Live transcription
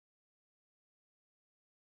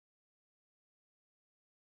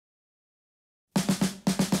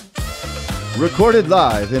Recorded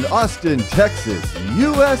live in Austin, Texas,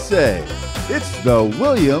 USA. It's the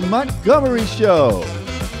William Montgomery Show.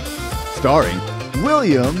 Starring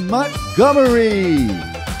William Montgomery.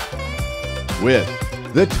 With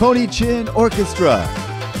the Tony Chin Orchestra.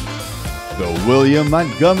 The William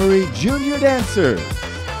Montgomery Jr. Dancers.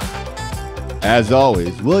 As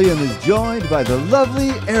always, William is joined by the lovely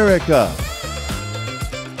Erica.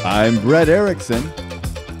 I'm Brett Erickson.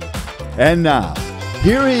 And now,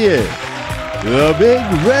 here he is, the big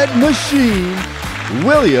red machine,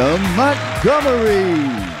 William Montgomery.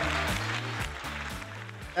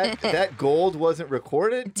 That gold wasn't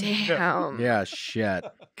recorded? Damn. Yeah, shit.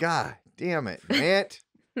 God damn it, Grant.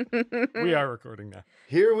 We are recording now.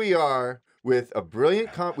 Here we are with a brilliant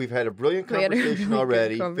we've had a brilliant conversation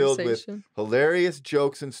already, filled with hilarious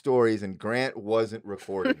jokes and stories, and Grant wasn't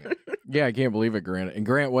recording it. Yeah, I can't believe it, Grant. And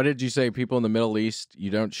Grant, what did you say? People in the Middle East,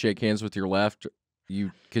 you don't shake hands with your left,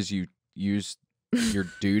 because you use your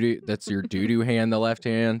doo-doo. That's your doo-doo hand, the left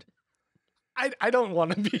hand. I don't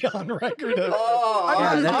want to be on record. That's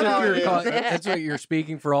what you're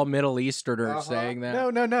speaking for all Middle Easterners saying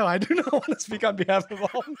that. No. I do not want to speak on behalf of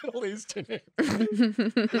all Middle Easterners.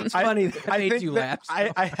 It's funny that made you laugh.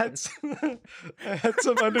 I had some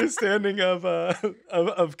understanding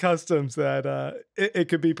of customs that it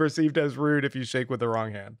could be perceived as rude if you shake with the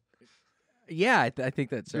wrong hand. Yeah, I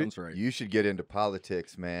think that sounds right. You should get into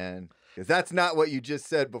politics, man, because that's not what you just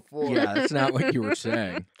said before. Yeah, that's not what you were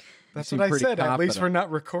saying. That's what I said. Confident. At least we're not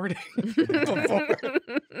recording before.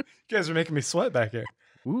 You guys are making me sweat back here.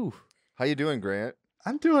 Ooh. How you doing, Grant?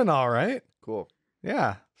 I'm doing all right. Cool.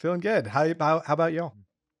 Yeah, feeling good. How about y'all?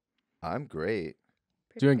 I'm great.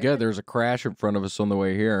 Doing good. There's a crash in front of us on the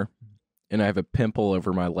way here, and I have a pimple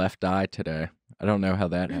over my left eye today. I don't know how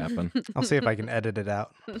that happened. I'll see if I can edit it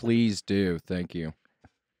out. Please do. Thank you.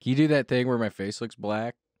 Can you do that thing where my face looks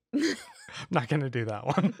black? I'm not going to do that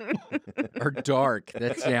one. Or dark.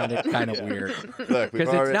 That sounded kind of weird. Look,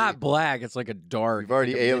 because it's not black. It's like a dark. We've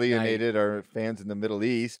already alienated our fans in the Middle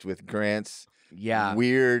East with Grant's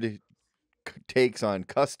weird takes on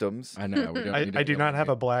customs. I know. I do not have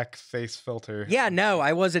a black face filter. Yeah, no.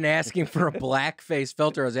 I wasn't asking for a black face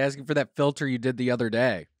filter. I was asking for that filter you did the other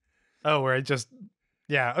day. Oh, where I just...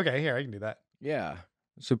 Yeah, okay. Here, I can do that. Yeah.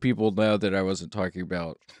 So people know that I wasn't talking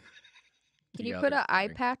about... Can you put an eye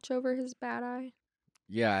patch over his bad eye?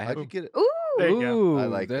 Yeah. How'd you get it? Ooh. There you go. I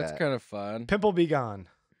like that's that. kind of fun. Pimple be gone.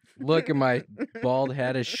 Look at my bald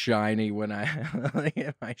head is shiny when I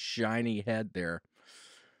at my shiny head there.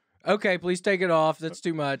 Okay, please take it off. That's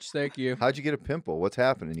too much. Thank you. How'd you get a pimple? What's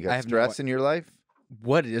happening? You got stress in your life?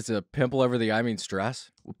 What is a pimple over the eye? I mean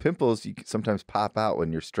stress? Well, pimples you can sometimes pop out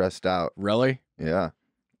when you're stressed out. Really? Yeah.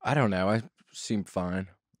 I don't know. I seem fine.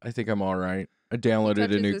 I think I'm all right. I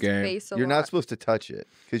downloaded a new game. You're not supposed to touch it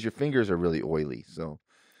because your fingers are really oily. So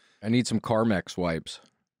I need some Carmex wipes.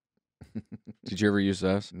 Did you ever use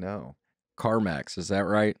those? No. Carmex, is that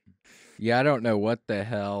right? Yeah, I don't know what the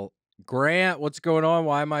hell. Grant, what's going on?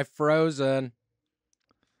 Why am I frozen?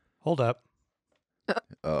 Hold up.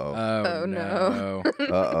 Uh-oh. Oh no.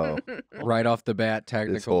 Uh-oh. Right off the bat,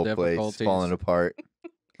 technical This whole difficulties. place falling apart.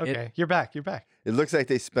 Okay, you're back. You're back. It looks like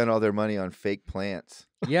they spent all their money on fake plants.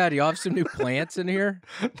 Yeah, do you have some new plants in here?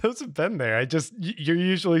 Those have been there. You're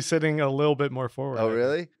usually sitting a little bit more forward. Oh,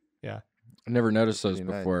 really? Yeah. I never noticed those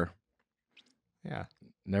Pretty nice. before. Yeah.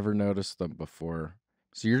 Never noticed them before.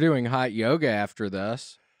 So you're doing hot yoga after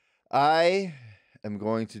this. I am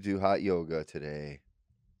going to do hot yoga today.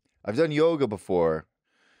 I've done yoga before,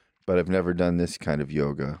 but I've never done this kind of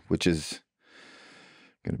yoga, which is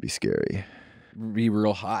going to be scary. Be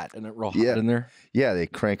real hot. Isn't it real hot in there? Yeah, they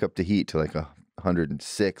crank up the heat to like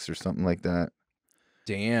 106 or something like that.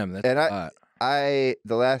 Damn, that's and hot.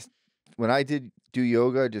 When I did do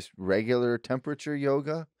yoga, just regular temperature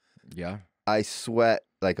yoga, Yeah. I sweat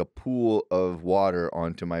like a pool of water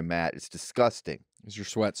onto my mat. It's disgusting. Is your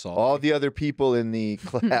sweat salt? All the other people in the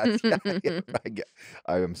class,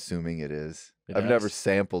 I'm assuming it is. I've never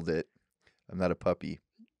sampled it. I'm not a puppy.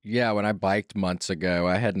 Yeah, when I biked months ago,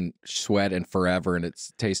 I hadn't sweat in forever, and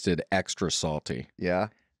it's tasted extra salty. Yeah?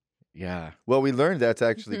 Yeah. Well, we learned that's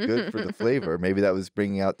actually good for the flavor. Maybe that was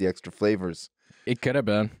bringing out the extra flavors. It could have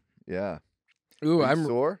been. Yeah. Ooh, I'm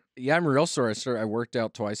sore? Yeah, I'm real sore. I worked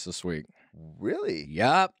out twice this week. Really?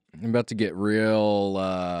 Yep. I'm about to get real,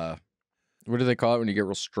 what do they call it when you get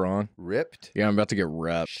real strong? Ripped? Yeah, I'm about to get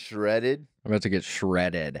ripped. Shredded? I'm about to get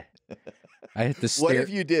shredded. I hit the What if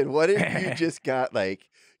you did? What if you just got like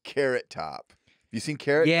Carrot Top? You seen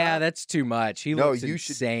Carrot Top? Yeah, that's too much. He looks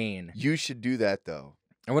insane. You should do that though.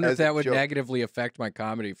 I wonder if that would negatively affect my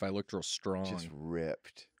comedy if I looked real strong. Just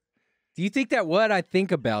ripped. Do you think that would? I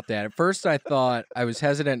think about that. At first, I thought I was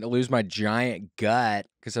hesitant to lose my giant gut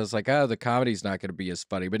because I was like, oh, the comedy's not going to be as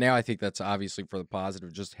funny. But now I think that's obviously for the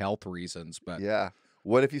positive, just health reasons. But Yeah.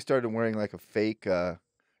 What if you started wearing like a fake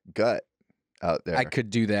gut out there? I could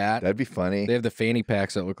do that. That'd be funny. They have the fanny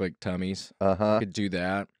packs that look like tummies. Uh-huh. I could do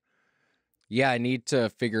that. Yeah, I need to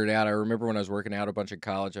figure it out. I remember when I was working out a bunch in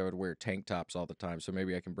college, I would wear tank tops all the time. So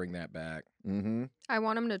maybe I can bring that back. Mm-hmm. I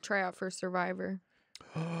want him to try out for Survivor.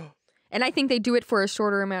 And I think they do it for a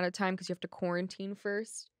shorter amount of time because you have to quarantine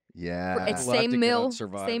first. Yeah. It's I'd love to get on same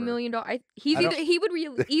Survivor. $1 million. He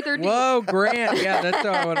would either do. Whoa, Grant. Yeah, that's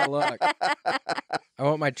how I want to look. I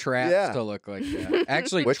want my traps to look like that.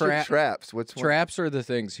 Actually, What's your traps? Traps are the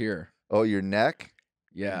things here. Oh, your neck?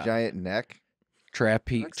 Yeah. Your giant neck?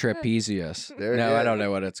 Trapezius. There it No, I is. don't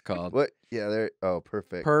know what it's called. What? Yeah, there. Oh,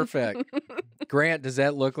 perfect. Perfect. Grant, does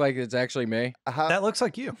that look like it's actually me? That looks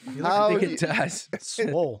like you. You look How I do think it does.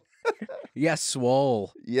 swole. Yeah,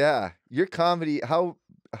 swole. Yeah, your comedy. How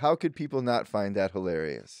could people not find that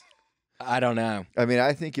hilarious? I don't know. I mean,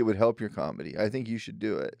 I think it would help your comedy. I think you should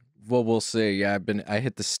do it. Well, we'll see. Yeah, I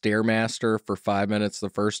hit the Stairmaster for 5 minutes the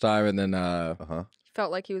first time, and then Felt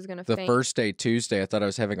like he was gonna the faint. first day, Tuesday, I thought I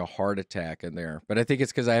was having a heart attack in there. But I think it's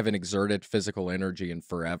because I haven't exerted physical energy in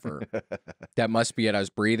forever. That must be it. I was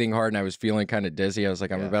breathing hard and I was feeling kind of dizzy. I was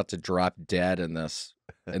like, I'm about to drop dead in this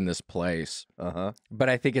place. But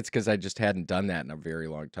I think it's because I just hadn't done that in a very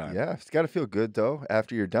long time. Yeah, it's got to feel good though.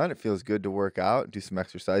 After you're done, it feels good to work out, do some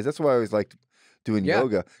exercise. That's why I always liked doing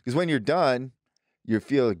yoga, because when you're done, you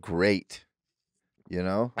feel great. You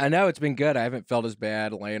know? I know, it's been good. I haven't felt as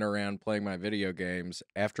bad laying around playing my video games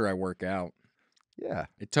after I work out. Yeah.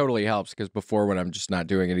 It totally helps because before, when I'm just not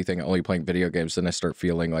doing anything, only playing video games, then I start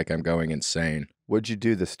feeling like I'm going insane. What'd you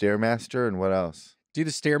do? The Stairmaster and what else? Do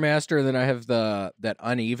the Stairmaster, and then I have that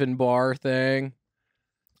uneven bar thing.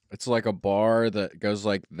 It's like a bar that goes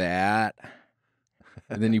like that.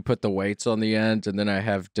 And then you put the weights on the end, and then I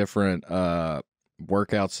have different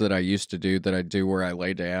workouts that I used to do that I do where I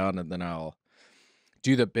lay down, and then I'll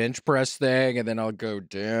do the bench press thing, and then I'll go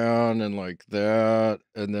down and like that,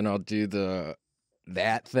 and then I'll do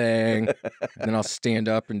that thing, and then I'll stand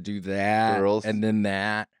up and do that, Girls. and then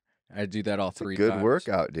that. I do that all three times. Good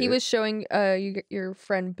workout, dude. He was showing your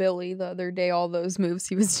friend Billy the other day all those moves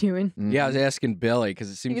he was doing. Yeah, I was asking Billy because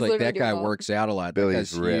it seems He's like that literally guy doing all- works out a lot.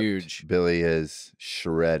 Billy's that guy's ripped. huge. Billy is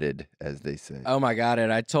shredded, as they say. Oh my God.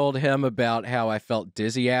 And I told him about how I felt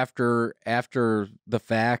dizzy after the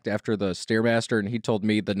fact, after the Stairmaster, and he told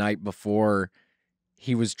me the night before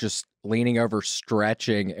he was just leaning over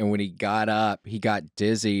stretching, and when he got up, he got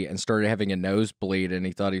dizzy and started having a nosebleed, and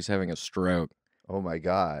he thought he was having a stroke. Oh my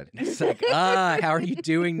God. It's like, how are you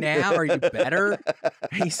doing now? Are you better?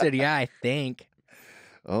 He said, yeah, I think.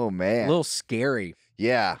 Oh A man. little scary.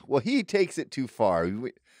 Yeah. Well, he takes it too far.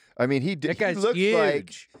 I mean, That guy's looks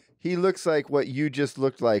huge. he looks like what you just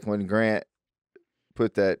looked like when Grant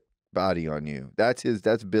put that body on you. That's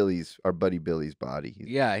our buddy Billy's body.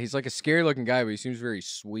 Yeah, he's like a scary looking guy, but he seems very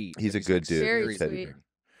sweet. He's a like, good dude. Very scary sweet.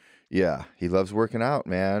 Yeah, he loves working out,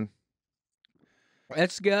 man.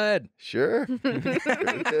 That's good. Sure. Sure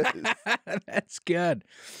it is. That's good.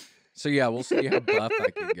 So yeah, we'll see how buff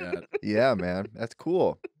I can get. Yeah, man. That's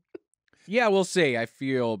cool. Yeah, we'll see. I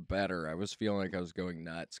feel better. I was feeling like I was going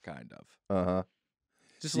nuts, kind of. Uh-huh.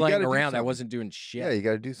 Just You laying gotta do around, I something. wasn't doing shit. Yeah, you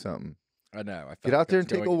got to do something. I know. I felt Get like out there I and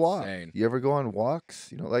was take a going walk. insane. You ever go on walks?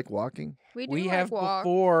 You don't like walking? We do We like have walk.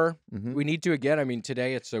 before. Mhm. We need to again. I mean,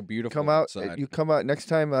 today it's so beautiful. Come out. outside. You come out next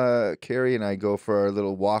time. Carrie and I go for our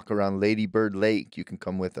little walk around Lady Bird Lake. You can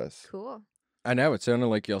come with us. Cool. I know. It sounded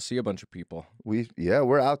like you'll see a bunch of people.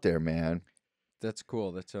 We're out there, man. That's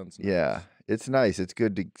cool. That sounds nice. Yeah, it's nice. It's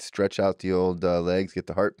good to stretch out the old legs, get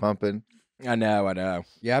the heart pumping. I know.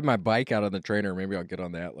 Yeah, I have my bike out on the trainer. Maybe I'll get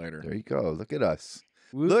on that later. There you go. Look at us.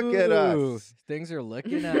 Look at us. Woo, Things are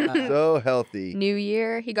looking up. So healthy. New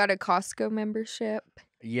year, he got a Costco membership.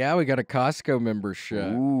 Yeah, we got a Costco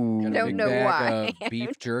membership. Ooh. Got a Don't big know bag why. of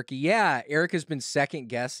beef jerky. Yeah, Eric has been second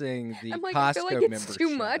guessing the I'm like, Costco I feel like membership. it's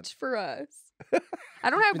too much for us.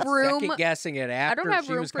 I don't Been have room. Second guessing it I after don't have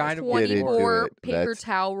she room was for kind of Get into 24 it. paper That's-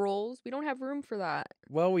 towel rolls. We don't have room for that.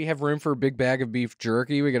 Well, we have room for a big bag of beef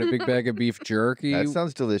jerky. We got a big bag of beef jerky. That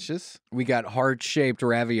sounds delicious. We got heart-shaped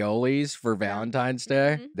raviolis for Valentine's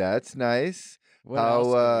Day. Mhm. That's nice. What else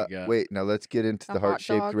do we got? Wait, now let's get into A the hot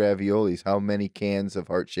heart-shaped dog. raviolis. How many cans of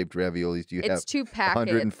heart-shaped raviolis do you have? It's 2 packets.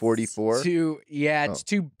 144? It's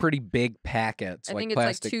 2 pretty big packets. I like think it's like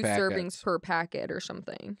plastic 2 packets. servings per packet or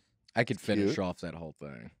something. I could finish Cute. off that whole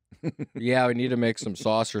thing. Yeah, we need to make some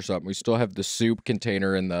sauce or something. We still have the soup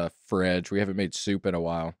container in the fridge. We haven't made soup in a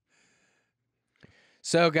while.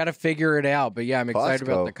 So got to figure it out. But yeah, I'm excited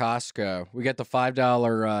about the Costco. Costco. We got the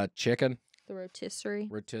 $5 chicken. The rotisserie.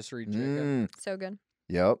 Rotisserie chicken. So good.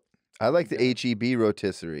 Yep. I like the HEB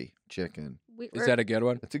rotisserie chicken. Is that a good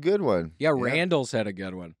one? It's a good one. Yeah, Randall's had a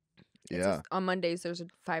good one. Yeah. On Mondays, there's a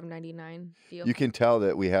 $5.99 deal. You can tell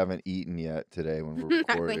that we haven't eaten yet today when we're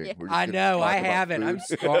recording. Yeah. We're just I gonna know, talk I about haven't. I'm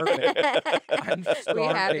food. starving. I'm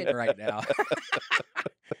starving haven't. right now.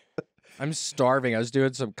 I'm starving. I was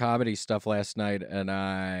doing some comedy stuff last night, and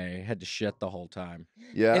I had to shit the whole time.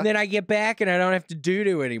 Yeah. And then I get back, and I don't have to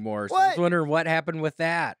doo-doo anymore. So I was wondering what happened with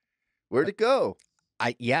that. Where'd it go?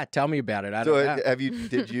 Tell me about it. I don't know.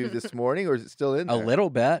 Did you this morning, or is it still in A there? little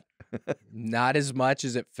bit. Not as much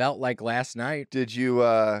as it felt like last night. Did you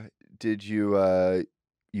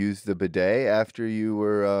use the bidet after you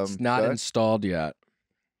were It's not done? installed yet.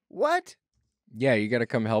 What? Yeah, you got to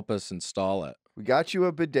come help us install it. We got you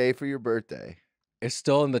a bidet for your birthday. It's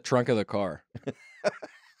still in the trunk of the car.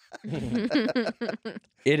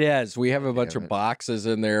 It is. We have a bunch of boxes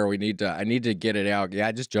in there. I need to get it out. Yeah,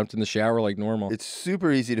 I just jumped in the shower like normal. It's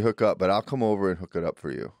super easy to hook up, but I'll come over and hook it up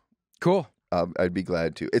for you. Cool. I'd be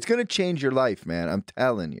glad to. It's gonna change your life, man. I'm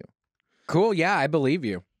telling you. Cool. Yeah, I believe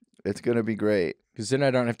you. It's gonna be great. Because then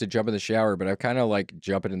I don't have to jump in the shower, but I kind of like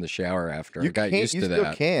jumping in the shower after. I got used to You that.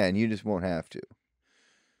 still can. You just won't have to.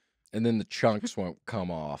 And then the chunks won't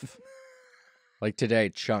come off. Like today,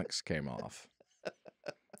 chunks came off.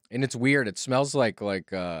 And it's weird. It smells like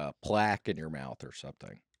plaque in your mouth or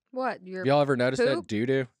something. What? Your Y'all ever noticed that poop?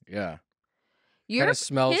 doo-doo? Yeah. Your Kinda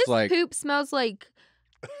smells his like- poop smells like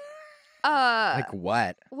Like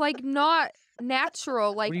what? like not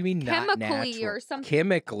natural, like What do you mean not chemically natural? or something.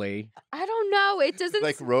 Chemically? I don't know. It doesn't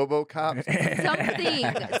Like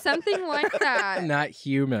RoboCop. something like that. Not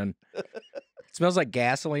human. It smells like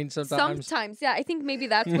gasoline sometimes. Sometimes, yeah. I think maybe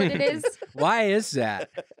that's what it is. Why is that?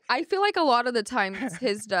 I feel like a lot of the times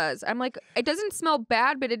his does. I'm like, it doesn't smell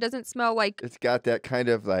bad, but it doesn't smell like It's got that kind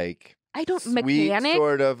of like I don't sweet mechanic.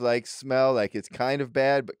 sort of like smell. Like it's kind of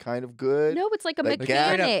bad, but kind of good. No, it's like a Like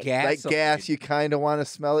gas- mechanic. Like gas, you kind of want to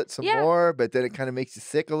smell it some Yeah. more, but then it kind of makes you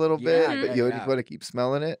sick a little bit. Yeah, But you yeah. want to keep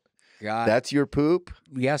smelling it. God. That's your poop.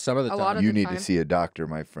 Yeah, some of the A time. lot of You the need time. to see a doctor,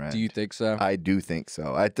 my friend. Do you think so? I do think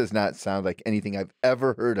so. That does not sound like anything I've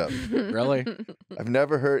ever heard of. Really? I've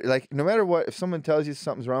never heard, like, no matter what, if someone tells you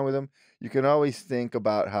something's wrong with them, you can always think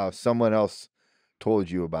about how someone else told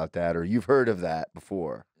you about that or you've heard of that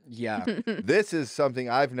before. Yeah. This is something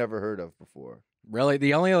I've never heard of before. Really?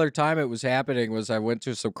 The only other time it was happening was I went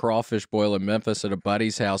to some crawfish boil in Memphis at a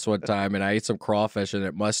buddy's house one time, and I ate some crawfish, and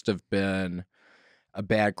it must have been a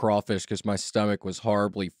bad crawfish because my stomach was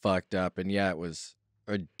horribly fucked up. And yeah, it was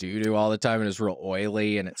a doo-doo all the time, and it was real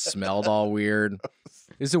oily, and it smelled all weird.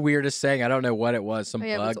 It's the weirdest thing. I don't know what it was. Some Oh,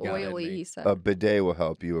 yeah, it was bug got in oily, me. he said. A bidet will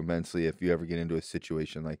help you immensely if you ever get into a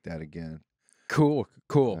situation like that again. Cool.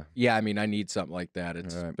 Yeah, I mean, I need something like that.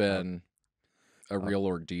 It's All right, been a real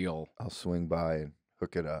ordeal. I'll swing by and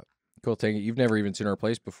hook it up. Cool thing. You've never even seen our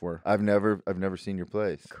place before. I've never seen your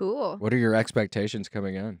place. Cool. What are your expectations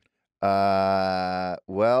coming in?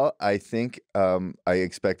 Well, I think I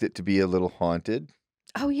expect it to be a little haunted.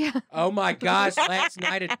 Oh yeah. Oh my gosh, last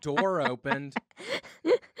night a door opened.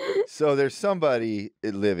 So there's somebody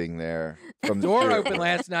living there from the Door spirit opened world.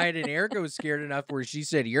 last night, and Erica was scared enough where she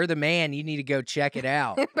said, "You're the man. You need to go check it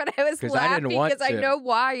out." But I was 'Cause I didn't laughing want because I to. know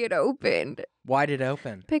why it opened. Why did it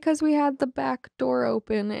open? Because we had the back door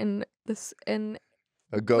open and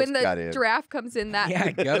A ghost when the got in. draft comes in that Yeah,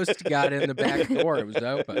 a ghost got in the back door. It was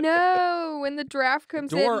open. No, when the draft The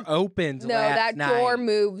comes door in. opened No, last that night. door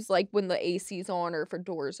moves like when the AC's on or if a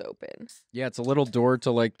door's open. Yeah, it's a little door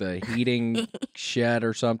to like the heating shed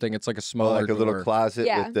or something. It's like a Oh, smaller like a little door. closet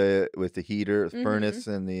Yeah. with the heater, Mhm. furnace,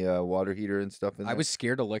 and the water heater and stuff in there. I was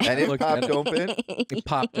scared to look and at it it. popped open. It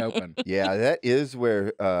popped open. Yeah, that is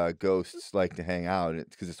where ghosts like to hang out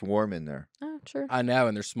because it's warm in there. Oh, sure. I know,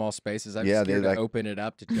 and there's small spaces. I was Yeah, they scared like- to open it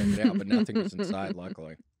up to check it out, but nothing was inside,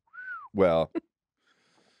 luckily. Well,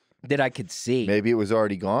 That I could see. maybe it was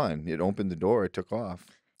already gone. It opened the door. It took off.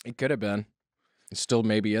 It could have been. It's still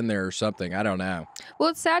maybe in there or something. I don't know. Well,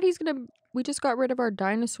 it's sad we just got rid of our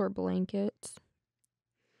dinosaur blankets.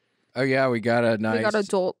 Oh yeah, we got a nice. We got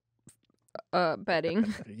adult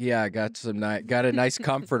bedding. Yeah, I got some got a nice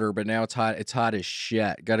comforter, but now it's hot. It's hot as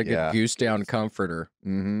shit. Got a good Yeah. goose down comforter,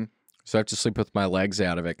 Mm-hmm. so I have to sleep with my legs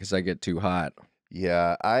out of it because I get too hot.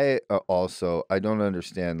 Yeah, I also I don't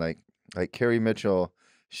understand like Carrie Mitchell.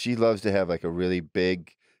 She loves to have like a really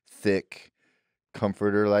big, thick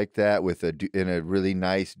comforter like that with in a really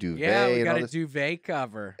nice duvet. Yeah, we and got all a this. duvet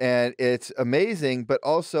cover. And it's amazing, but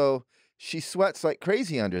also she sweats like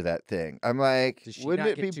crazy under that thing. I'm like, Does she wouldn't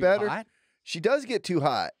not it get be too better? hot? She does get too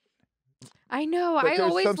hot. I know. But I there's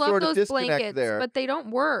always some love sort of those disconnect blankets, there. but they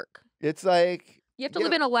don't work. It's like You have to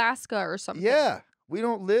live in Alaska or something. yeah, we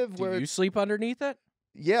don't live Do where. you sleep underneath it?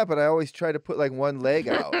 Yeah, but I always try to put like one leg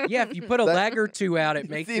out. Yeah, if you put a That- leg or two out, it it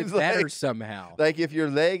makes it seems better like- somehow. Like if your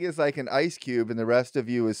leg is like an ice cube and the rest of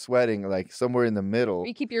you is sweating, like somewhere in the middle.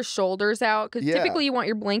 You keep your shoulders out because Yeah. typically you want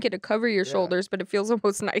your blanket to cover your Yeah. shoulders, but it feels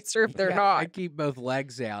almost nicer if they're Yeah, not. I keep both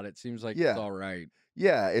legs out. It seems like Yeah. it's all right.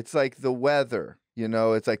 Yeah, it's like the weather. You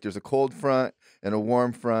know, it's like there's a cold front and a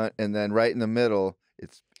warm front, and then right in the middle,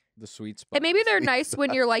 it's The sweet spot. And maybe they're Sweet nice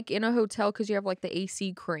when you're like in a hotel because you have like the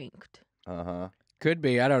AC cranked. Could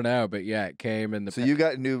be. I don't know. But yeah, it came in the. So you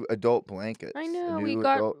got new adult blankets. I a know, we new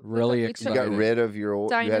got- adult- really we You excited. got rid of your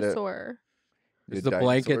old you had a- Dinosaur. you It's had the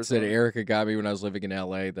blankets dinosaurs that on? Erica got me when I was living in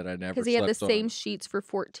LA that I never Because he had the slept same on. sheets for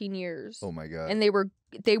 14 years. Oh my god. And they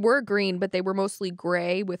were green, but they were mostly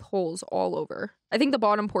gray with holes all over. I think the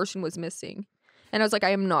bottom portion was missing. And I was like, I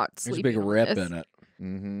am not There's a sleeping big on rip this. in it.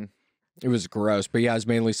 Mm-hmm. It was gross, but yeah, I was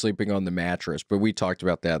mainly sleeping on the mattress. But we talked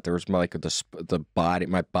about that. There was like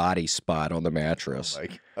my body spot on the mattress Oh my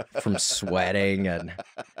god. from sweating and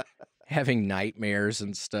having nightmares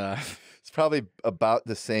and stuff. It's probably about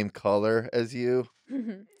the same color as you.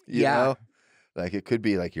 Mhm. You Yeah. know? Like it could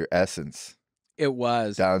be like your essence It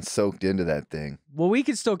was. down soaked into that thing. Well, we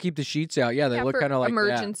could still keep the sheets out. Yeah, they Yeah, look for kind of like that.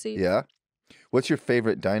 emergency. Yeah. What's your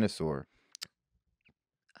favorite dinosaur?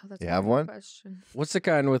 Oh, that's You a have good one? question. What's the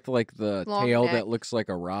kind with like the Long tail neck. that looks like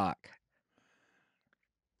a rock?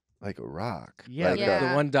 Like a rock. Yeah, Like the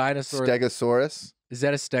Yeah. one dinosaur. Stegosaurus? Is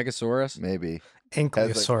that a stegosaurus? Maybe.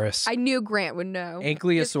 Ankylosaurus. I knew Grant would know.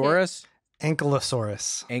 Ankylosaurus?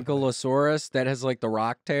 Ankylosaurus. Ankylosaurus that has like the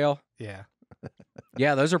rock tail. Yeah.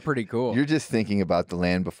 Yeah, those are pretty cool. You're just thinking about the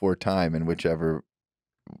land before time and whichever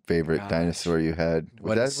favorite Gosh. dinosaur you had.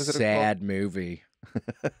 What a sad movie.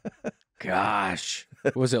 Gosh.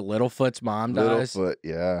 Was it Littlefoot's Mom Dies? Littlefoot,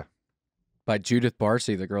 yeah. By Judith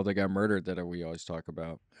Barcy, the girl that got murdered that we always talk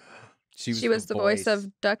about. She was the voice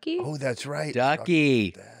of Ducky Oh, that's right.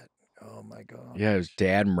 Ducky. That. Oh my god. Yeah, his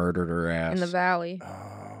dad murdered her ass. in the valley.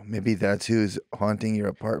 Oh, maybe that's who's haunting your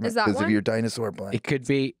apartment Is that because of one? your dinosaur blanket. It could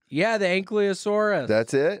be. Yeah, the Ankylosaurus.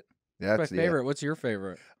 That's it. That's That's my the- favorite. What's your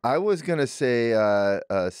favorite? I was gonna say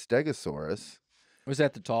Stegosaurus. Was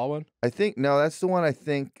that the tall one? I think no, that's the one I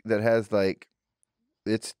think that has like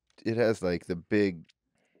it has like the big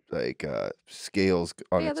like scales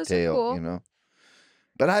on Yeah, its those are tail, cool. you know.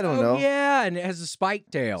 But I don't Oh, know. yeah, and it has a spike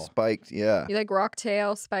tail. Spiked, yeah. You like rock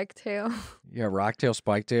tail, spike tail? Yeah, rocktail,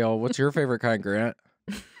 spike tail. What's your favorite kind, Grant?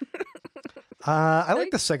 I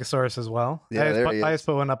like the Stegosaurus as well. Yeah, there he I is. just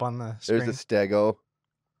put one up on the screen. There's a stego.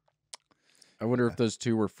 I wonder if those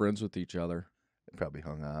two were friends with each other. They probably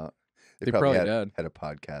hung out. They probably had, did. had a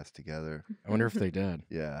podcast together. I wonder if they did.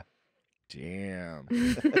 Yeah. Damn.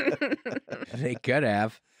 They could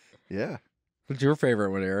have. Yeah. What's your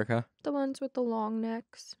favorite one, Erica? The ones with the long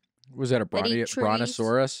necks. Was that a That eat trees.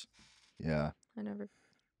 brontosaurus? Yeah. I never.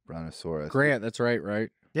 Brontosaurus. Grant, that's right?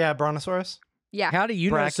 Yeah, Brontosaurus. Yeah, How do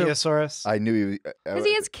you know so? Brachiosaurus. I knew you. because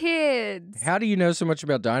he has kids. How do you know so much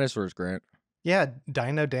about dinosaurs, Grant? Yeah,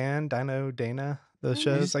 Dino Dan, Dino Dana. Those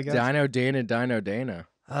shows, I guess. Dino Dana, Dino Dana.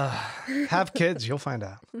 Have kids, you'll find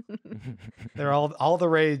out. They're all the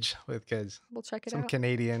rage with kids. We'll check it Some out.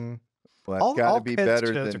 Canadian. Well, it's All got to be kids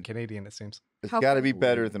better shows than are Canadian. It seems. it's How got to fun. be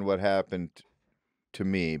better than what happened to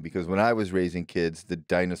me because when I was raising kids, the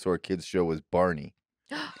dinosaur kids show was Barney.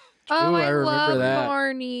 Oh, Ooh, I I remember love that.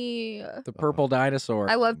 Barney. The purple dinosaur.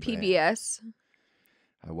 I love man. PBS.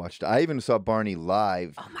 I even saw Barney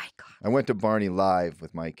live. Oh my god. I went to Barney live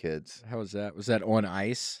with my kids. How was that? Was that on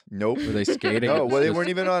ice? Nope. Were they skating? No, It was well, they just- weren't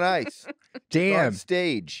even on ice. On Damn.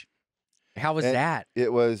 stage. How was And- that?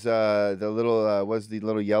 It was the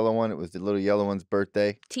little yellow one. It was the little yellow one's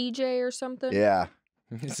birthday. TJ or something. Yeah.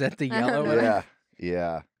 Is that the I don't yellow know. one? Yeah.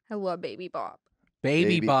 Yeah. I love Baby Bop.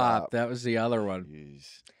 Baby, Baby Bop. Bop. That was the other one. Jeez.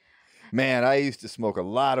 Man, I used to smoke a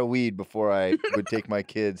lot of weed before I would take my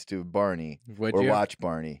kids to Barney Would or you? watch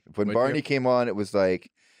Barney. When Would Barney you? came on, it was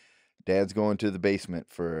like, Dad's going to the basement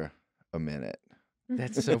for a minute,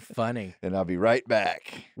 That's so funny. and I'll be right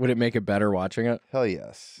back. Would it make it better watching it? Hell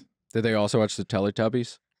yes. Did they also watch the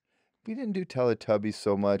Teletubbies? We didn't do Teletubbies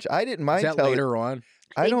so much. I didn't mind Is that later on?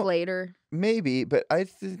 I I think don't later. maybe, but I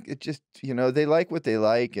think it just they like what they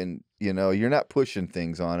like, and you're not pushing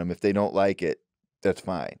things on them. If they don't like it, that's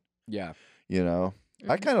fine. Yeah. I Mhm.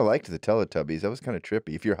 kind of liked the Teletubbies. That was kind of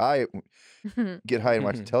trippy. If you're high, get high and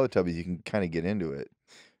watch the Teletubbies, you can kind of get into it.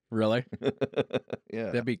 Really? Yeah.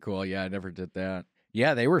 That'd be cool. Yeah, I never did that.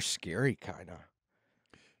 Yeah, they were scary, kind of.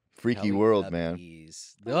 Freaky world, man.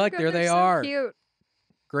 Oh my Look, God, there they're they so are. Cute.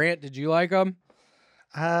 Grant, did you like them?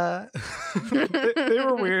 They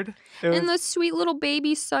were weird. And the sweet little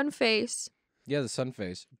baby sun face. Yeah, the sun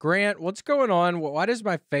face. Grant, what's going on? Why does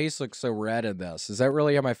my face look so red in this? Is that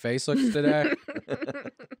really how my face looks today?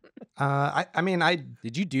 I mean,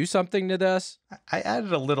 Did you do something to this? I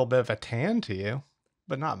added a little bit of a tan to you,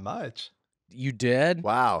 but not much. You did?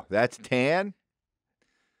 Wow, that's tan?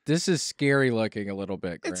 This is scary looking a little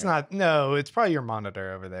bit, Grant. It's not. No, it's probably your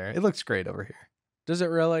monitor over there. It looks great over here. Does it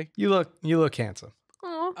really? You look handsome.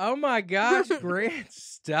 Aw. Oh my gosh, Grant,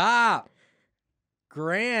 stop.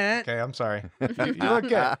 Grant, Okay, I'm sorry. You look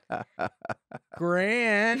good.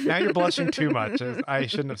 Grant. Now you're blushing too much. I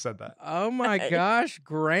shouldn't have said that. Oh my gosh,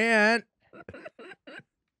 Grant.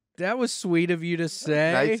 That was sweet of you to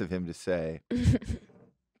say. Nice of him to say.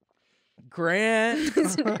 Grant.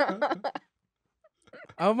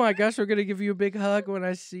 Oh my gosh, we're going to give you a big hug when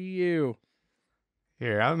I see you.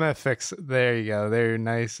 Here, I'm gonna fix. There you go. They're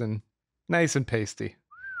nice and pasty.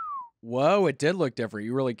 Whoa, it did look different.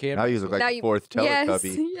 You really can. Now you look like Now the you- fourth Yes,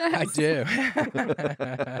 Teletubby. yes.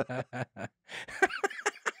 I do.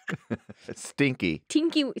 Stinky.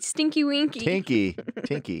 Stinky winky. Tinky.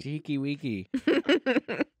 Tinky. Tiki wiki.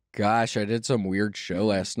 Gosh, I did some weird show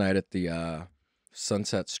last night at the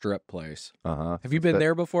Sunset Strip place. Uh-huh. Have you been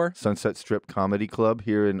there before? Sunset Strip Comedy Club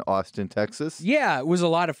here in Austin, Texas. Yeah, it was a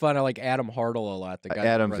lot of fun. I like Adam Hartle a lot. The guy that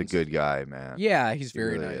Adam's a runs- good guy, man. Yeah, he's He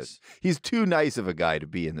very really nice. is. He's too nice of a guy to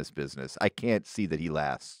be in this business. I can't see that he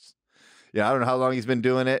lasts. Yeah, I don't know how long he's been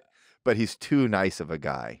doing it, but he's too nice of a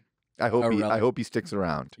guy. I hope Oh, I really? hope he sticks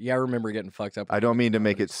around. Yeah, I remember getting fucked up. I don't mean to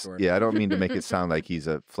make comedy it. store. Yeah, I don't mean to make it sound like he's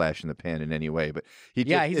a flash in the pan in any way. But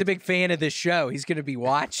Yeah, he's a big fan of this show. He's going to be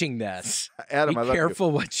watching this. Adam. Be I love you. careful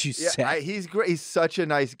what you Yeah, say. he's great. He's such a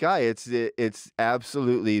nice guy. It's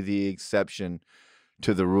absolutely the exception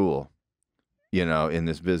to the rule, you know, in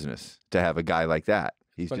this business to have a guy like that.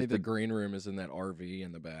 He's Funny, just the green room is in that RV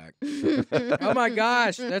in the back. Oh my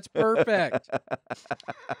gosh, that's perfect.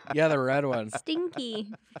 Yeah, the red one.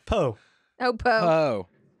 Stinky. Poe. Oh, Poe. Oh.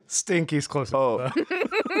 Stinky's close. Poe.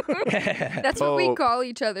 That's what we Poe. call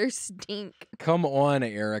each other, stink. Come on,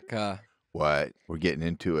 Erica. What? We're getting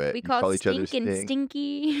into it. We You call each other stink and stink.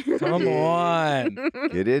 stinky. Come on.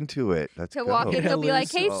 Get into it. Let's He'll go. walk in, he'll be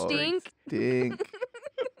like, hey, Oh, stink. Stink.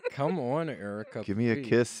 Come on, Erica. Give me a please.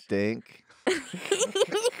 kiss, stink.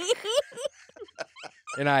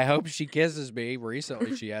 And I hope she kisses me.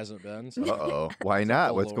 Recently, she hasn't been. So. Uh-oh. Why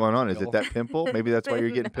not? What's going on? Is it that pimple? Maybe that's why you're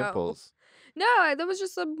getting No. pimples. No, that was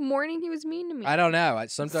just a morning he was mean to me. I don't know.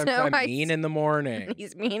 Sometimes So I'm I- mean in the morning.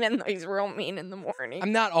 He's real mean in the morning.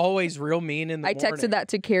 I'm not always real mean in the I morning. texted that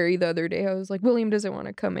to Carrie the other day. I was like, William doesn't want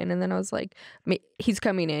to come in. And then I was like, he's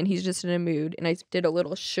coming in. He's just in a mood. And I did a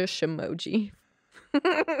little shush emoji.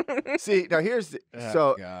 See, now here's Oh,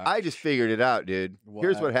 so gosh. I just figured it out, dude.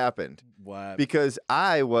 Here's What? what happened. What? Because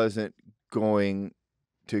I wasn't going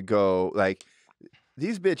to go like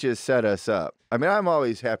these bitches set us up. I mean, I'm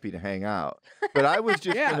always happy to hang out, but I was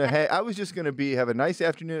just Yeah. gonna have a nice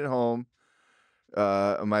afternoon at home.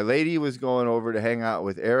 My lady was going over to hang out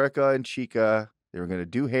with Erica and Chica. They were gonna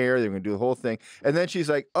do hair. They were gonna do the whole thing, and then she's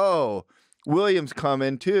like, "Oh, William's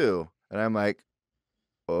coming too," and I'm like,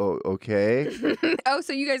 "Oh, okay." Oh,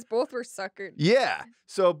 so you guys both were suckered. Yeah.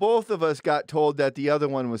 So both of us got told that the other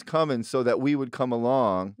one was coming so that we would come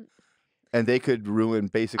along and they could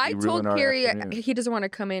basically I ruin told our Carrie afternoon. he doesn't want to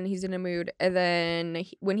come in. He's in a mood. And then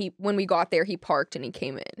when we got there, he parked and he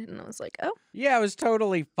came in. And I was like, oh, Yeah, it was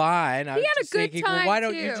totally fine. I was had a just good thinking, well, time, why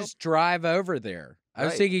don't you too. just drive over there? I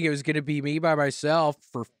was Right. thinking it was going to be me by myself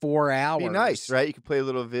for 4 hours. Be nice, right? You could play a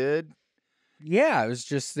little vid. Yeah, I was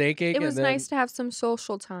just thinking. it was and then, nice to have some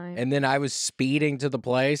social time. And then I was speeding to the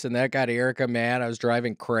place, and that got Erica mad. I was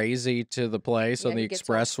driving crazy to the place Yeah, on the he gets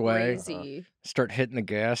all expressway. crazy. Start hitting the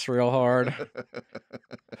gas real hard,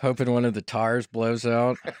 hoping one of the tires blows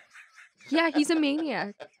out. Yeah, he's a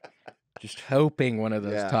maniac. Just hoping one of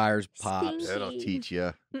those Yeah. tires pops. Stinky. That'll teach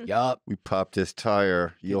you. Yup. We popped this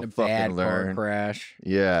tire. You'll Getting a bad fucking learn. car crash.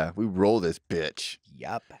 Yeah, we roll this bitch.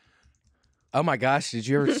 Yup. Oh my gosh, did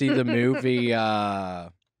you ever see the movie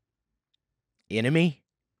Enemy?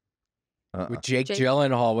 With Jake Jake-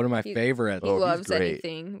 Gyllenhaal, one of my he- favorites. He Oh, he's loves great.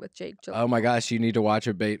 anything with Jake Gyllenhaal. Oh my gosh, you need to watch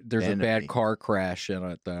it. There's a Enemy. bad car crash in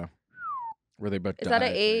it though, where they both Is die. that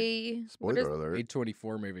I think. a what Spoiler is- alert.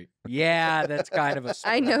 824 movie? Yeah, that's kind of a.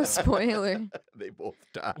 I know, spoiler. spoiler. They both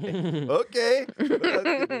die. Okay. Well,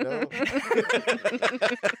 that's good to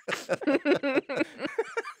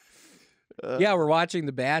know. Yeah, we're watching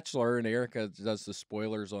The Bachelor, and Erica does the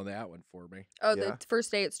spoilers on that one for me. Oh, Yeah. the first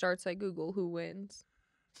day it starts, I Google who wins.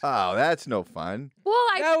 Oh, that's no fun. Well,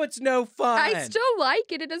 No, it's no fun. I still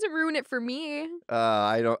like it. It doesn't ruin it for me.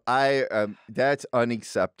 I don't. That's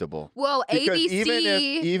unacceptable. Well, Because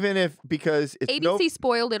ABC even if because it's ABC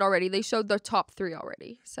spoiled it already. They showed the top 3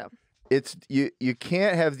 already. So it's you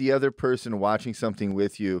can't have the other person watching something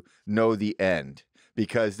with you know the end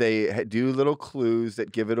because they do little clues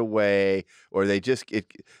that give it away, or they just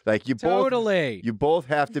like you both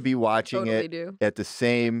have to be watching totally it do. at the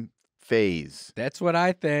same phase. That's what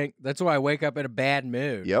I think. That's why I wake up in a bad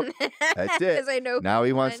mood. Yep, that's it. Because I know. Now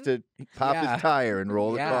he wants when. to pop Yeah. his tire and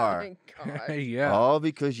roll Yeah. the car. Oh my God. Yeah. All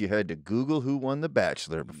because you had to Google who won The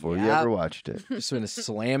Bachelor before you Yep. ever watched it. Just want to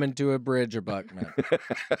slam into a bridge abutment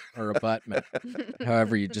or abutment.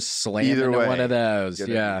 However, you just slam Either into way, one of those.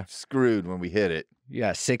 Gonna Yeah. be screwed when we hit it.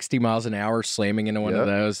 Yeah. 60 miles an hour slamming into one of Yep.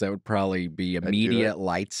 those. That would probably be do it. immediate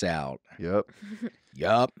lights out. Yep.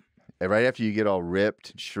 Yup. And right after you get all ripped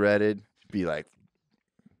and shredded, be like,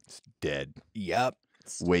 it's dead. Yep.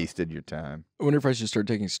 Wasted your time. I wonder if I should start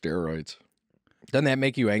taking steroids. Doesn't that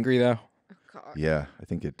make you angry though? Oh, God. Yeah, I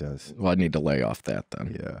think it does. Well, I need to lay off that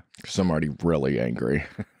then. Yeah. Because I'm already really angry.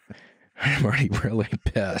 I'm already really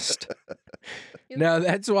pissed. No,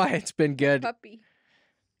 that's why it's been good. Puppy.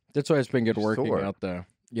 That's why it's been good You're working sore. out though.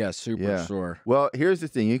 Yeah, super Yeah. sore. Well, here's the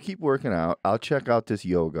thing. You keep working out. I'll check out this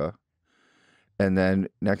yoga. And then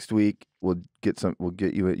next week we'll get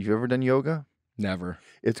you. You've ever done yoga? Never.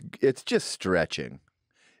 It's just stretching.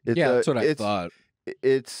 It's Yeah, that's what I thought.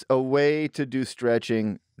 It's a way to do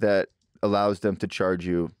stretching that allows them to charge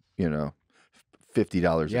you,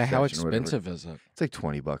 $50 a Yeah, how session or whatever. expensive is it? It's like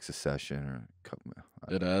 $20 a session or a couple.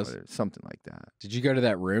 I It don't know, is? whatever, something like that. Did you go to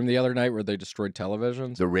that room the other night where they destroyed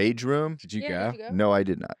televisions? The rage room? Did you Yeah, go? did you go? No, I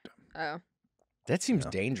did not. Oh. That seems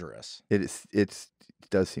No. dangerous. It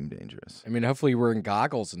does seem dangerous. I mean, hopefully you were in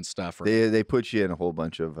goggles and stuff. Or, They put you in a whole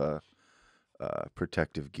bunch of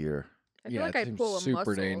protective gear. I feel Yeah, like it I'd seems pull a super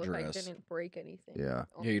muscle if I dangerous. didn't break anything. Yeah.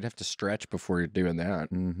 Oh. yeah, you'd have to stretch before you're doing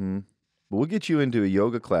that. Mm-hmm. But we'll get you into a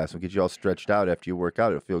yoga class. We'll get you all stretched out after you work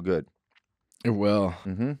out. It'll feel good. It will.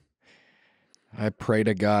 Mm-hmm. I pray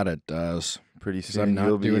to God it does. Pretty Because soon I'm not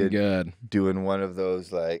you'll doing be good. doing one of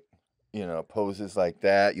those poses like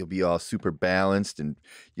that. You'll be all super balanced, and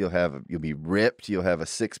you'll be ripped. You'll have a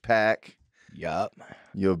 6-pack. Yup.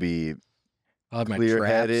 You'll be I'll have my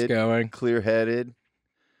Clear-headed. traps going. clear-headed.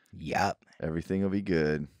 Yup. Everything will be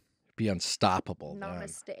good. Be unstoppable. then.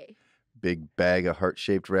 Namaste. Big bag of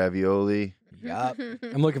heart-shaped ravioli. Yup.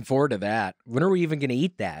 I'm looking forward to that. When are we even going to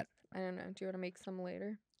eat that? I don't know. Do you want to make some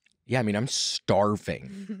later? Yeah, I mean, I'm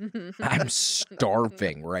starving. I'm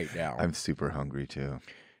starving right now. I'm super hungry too.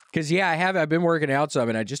 Because, yeah, I've been working out some,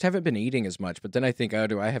 and I just haven't been eating as much. But then I think, oh,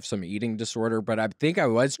 do I have some eating disorder? But I think I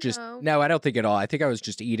was just, no, I don't think at all. I think I was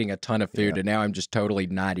just eating a ton of food, Yeah. and now I'm just totally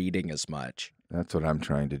not eating as much. That's what I'm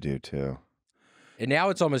trying to do too. And now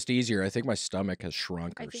it's almost easier. I think my stomach has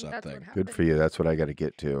shrunk I or think that's what something. happened. Good for you. That's what I got to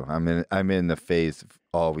get to. I'm in the phase of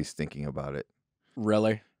always thinking about it.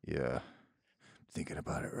 Really? Yeah. Thinking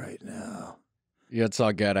about it right now. Yeah, it's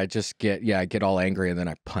all good. I get all angry, and then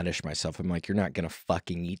I punish myself. I'm like, you're not going to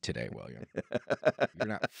fucking eat today, William. You're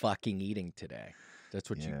not fucking eating today. That's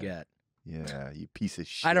what you Yeah. get. Yeah, you piece of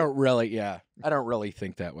shit. I don't really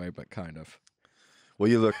think that way, but kind of. Well,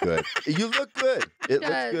 you look good. You look good. It looks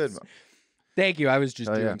does. good. Thank you. I was just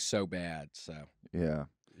Oh, yeah. doing so bad, so Yeah.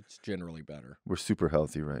 it's generally better. We're super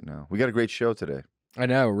healthy right now. We got a great show today. I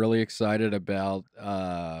know. Really excited about.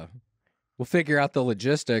 We'll figure out the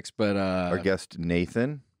logistics, but Our guest,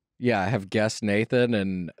 Nathan. yeah, I have guest Nathan,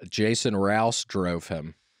 and Jason Rouse drove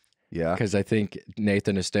him Yeah. because I think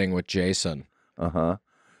Nathan is staying with Jason. Uh-huh.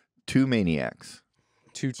 2 maniacs.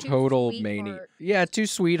 Two Two total sweethearts. Yeah, 2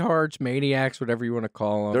 sweethearts, maniacs, whatever you want to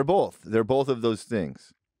call them. They're both of those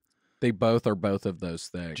things. They both are both of those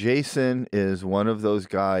things. Jason is one of those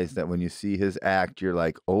guys that when you see his act, you're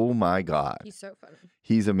like, oh my God, He's so funny.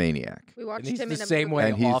 he's a maniac. We And watched he's him the in a same movie. way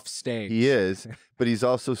And he's- off stage. He is, but he's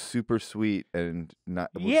also super sweet and not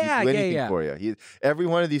will Yeah, do yeah, anything yeah. for you. Every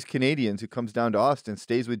one of these Canadians who comes down to Austin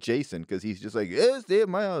stays with Jason because he's just like, yeah, stay at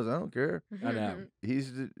my house. I don't care. I know.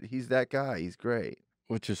 He's that guy. He's great.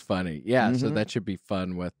 Which is funny. Yeah, so Mhm. that should be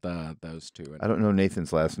fun with those two. I don't know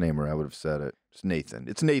Nathan's last name, or I would have said it. It's Nathan.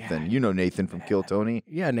 It's Nathan. You know Nathan from Kill Tony.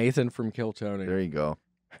 Yeah, Nathan from Kill Tony. There you go.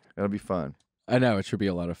 That'll be fun. I know, it should be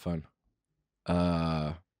a lot of fun.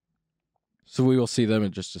 So we will see them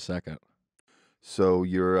in just a second. So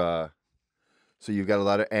so you've got a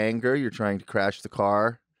lot of anger. You're trying to crash the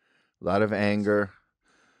car. A lot of anger.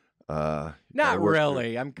 Not gotta work through-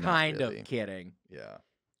 really. I'm Not kind really. of kidding. Yeah.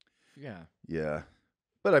 Yeah, Yeah.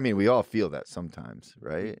 But I mean, we all feel that sometimes, we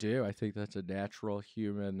right? do. I think that's a natural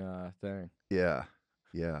human thing. Yeah.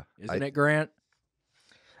 Yeah. Isn't it, Grant?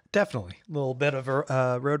 Definitely. A little bit of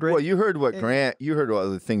a road rage. Well, you heard what you heard all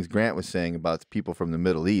the things Grant was saying about the people from the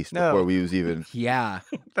Middle East No. before we was even. Yeah,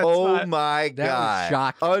 That's Oh not- my that was God.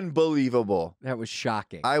 shocking. Unbelievable. That was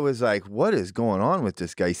shocking. I was like, what is going on with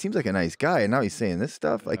this guy? He seems like a nice guy. And now he's saying this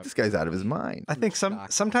stuff. Like, this guy's out of his mind. I think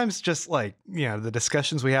sometimes just like, the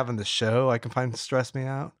discussions we have on the show, I can find stress me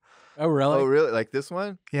out. Oh, really? Oh, really? Like this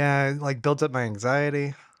one? Yeah, it like builds up my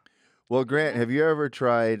anxiety. Well, Grant, have you ever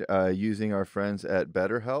tried using our friends at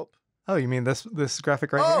BetterHelp? Oh, you mean this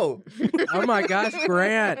graphic right Oh, Oh my gosh,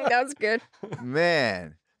 Grant. That was good.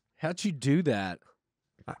 man. How'd you do that?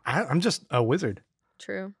 here? I'm just a wizard.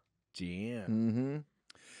 True. Damn. Mm-hmm.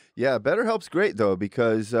 Yeah, BetterHelp's great, though,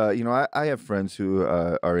 because, I have friends who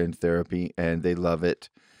are in therapy, and they love it,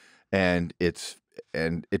 and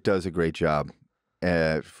it does a great job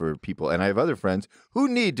for people. And I have other friends who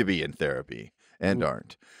need to be in therapy and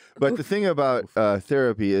aren't. But the thing about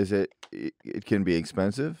therapy is it can be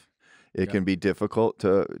expensive. It can be difficult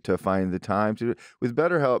to find the time to. With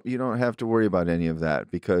BetterHelp, you don't have to worry about any of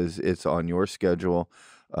that because it's on your schedule.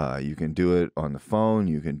 You can do it on the phone.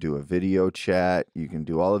 You can do a video chat. You can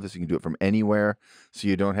do all of this. You can do it from anywhere. So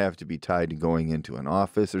you don't have to be tied to going into an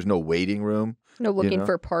office. There's no waiting room. No looking know?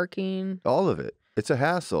 for parking. All of it. It's a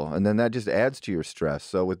hassle. And then that just adds to your stress.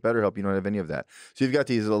 So with BetterHelp, you don't have any of that. So you've got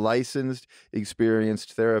these licensed,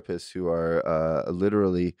 experienced therapists who are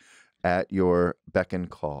literally at your beck and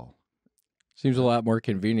call. Seems a lot more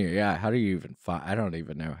convenient. Yeah. How do you even find? I don't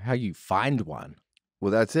even know how you find one.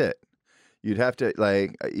 Well, that's it. You'd have to,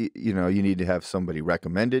 you need to have somebody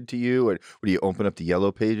recommended to you. Or do you open up the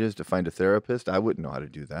yellow pages to find a therapist? I wouldn't know how to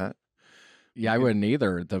do that. Yeah, I wouldn't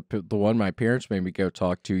either. The one my parents made me go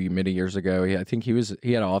talk to many years ago. I think he had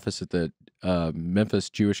an office at the Memphis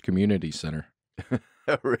Jewish Community Center.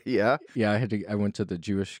 Yeah. Yeah, I went to the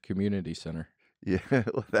Jewish Community Center. Yeah.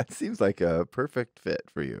 Well, that seems like a perfect fit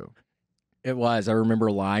for you. It was. I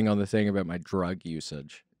remember lying on the thing about my drug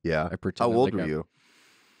usage. Yeah. I How pretended. old like were you?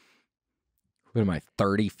 What am I?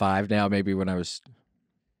 35 now. Maybe when I was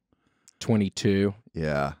 22.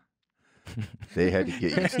 Yeah. They had to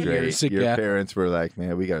get you straight. Years Your ago. parents were like,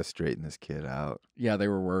 man, we got to straighten this kid out. Yeah, they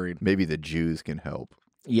were worried. Maybe the Jews can help.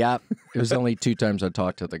 Yeah, it was only 2 times I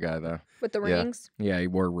talked to the guy though. With the Yeah. rings. Yeah, he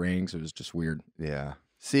wore rings. It was just weird. Yeah.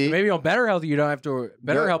 See, Maybe on BetterHelp you don't have to.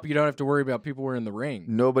 BetterHelp you don't have to worry about people wearing the ring.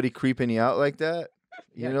 nobody creeping you out like that.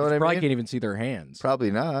 You know what I Probably mean? can't even see their hands,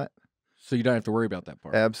 Probably not. so you don't have to worry about that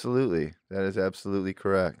part. Absolutely. That is absolutely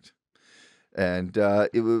correct. And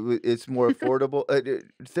it's more affordable.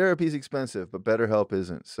 Therapy is expensive, but BetterHelp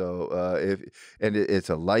isn't. So it's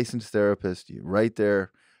a licensed therapist. You right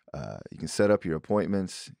there. You can set up your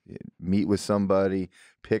appointments, meet with somebody,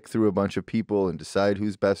 pick through a bunch of people, and decide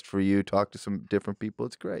who's best for you. Talk to some different people.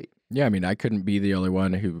 It's great. Yeah, I mean, I couldn't be the only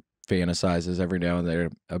one who fantasizes every now and then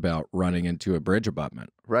about running into a bridge abutment.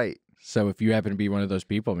 Right. So if you happen to be one of those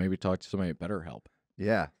people, maybe talk to somebody at BetterHelp.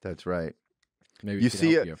 Yeah, that's right. Maybe You could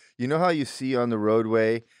see help it. you. You know how you see on the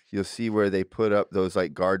roadway, you'll see where they put up those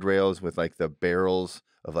like guardrails with like the barrels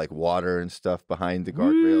of like water and stuff behind the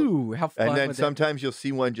guardrails. Ooh, how fun! And then would that- sometimes you'll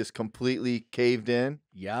see one just completely caved in.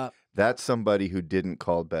 yeah, That's somebody who didn't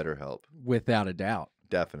call BetterHelp. without a doubt.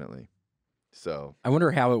 Definitely. So, I wonder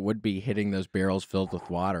how it would be hitting those barrels filled with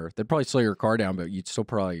water. They'd probably slow your car down, but you'd still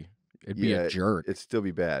probably it'd be yeah, a jerk. it'd still be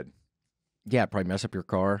bad. Yeah, it'd probably mess up your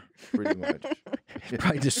car. Pretty much.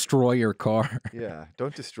 Probably destroy your car. Yeah.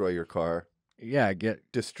 Don't destroy your car. Yeah,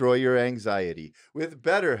 Destroy your anxiety with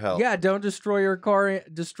BetterHelp. yeah. Don't destroy your car.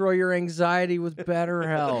 Destroy your anxiety with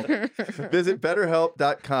BetterHelp. Visit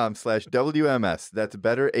betterhelp.com/WMS. That's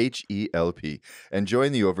BetterHelp. And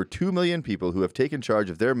join the over 2 million people who have taken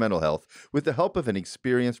charge of their mental health with the help of an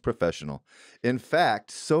experienced professional. In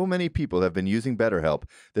fact, so many people have been using BetterHelp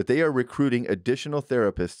that they are recruiting additional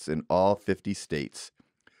therapists in all 50 states.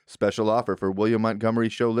 Special offer for William Montgomery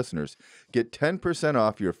Show listeners. Get 10%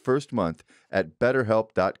 off your first month at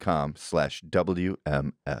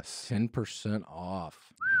betterhelp.com/WMS. 10%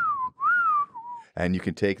 off. And you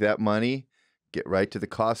can take that money, get right to the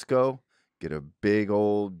Costco, get a big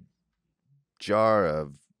old jar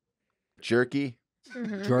of jerky.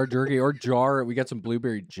 Mhm. Jar jerky or jar. We got some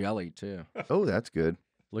blueberry jelly too. Oh, that's good.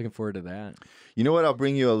 Looking forward to that. You know what? I'll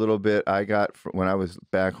bring you a little bit. I got when I was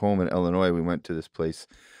back home in Illinois. We went to this place,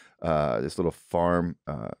 this little farm,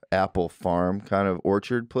 apple farm kind of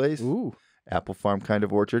orchard place. Ooh. Apple farm kind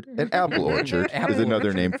of orchard. An apple orchard is Apple another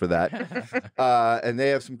orchard. name for that. And they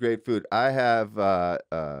have some great food. I have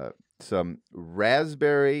some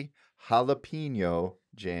raspberry jalapeno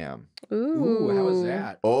jam. Ooh, how was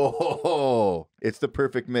that? Oh, it's the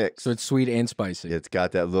perfect mix. So it's sweet and spicy. It's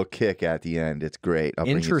got that little kick at the end. It's great.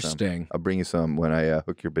 Interesting. I'll bring you some when I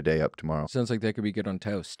hook your bidet up tomorrow. Sounds like that could be good on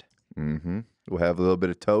toast. Mm-hmm. We'll have a little bit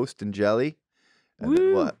of toast and jelly, and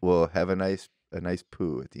then we'll have a nice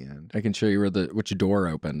poo at the end. I can show you which door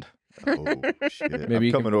opened. Oh shit! Maybe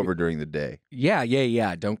I'm coming over during the day.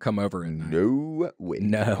 Yeah. Don't come over at night. No way.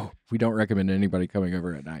 No, we don't recommend anybody coming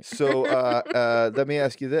over at night. So let me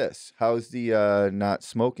ask you this: how's the not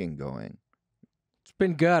smoking going? It's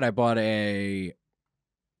been good. I bought a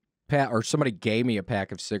pack, or somebody gave me a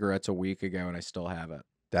pack of cigarettes a week ago, and I still have it.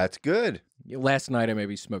 That's good. Last night I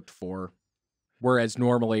maybe smoked 4, whereas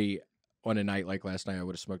normally on a night like last night I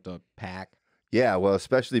would have smoked a pack. Yeah, well,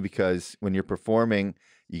 especially because when you're performing,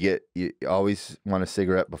 you always want a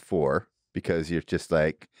cigarette before because you're just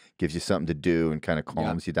like gives you something to do and kind of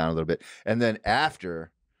calms you down a little bit. And then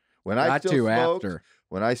after, when I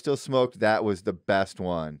still smoked, that was the best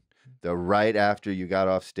one. The right after you got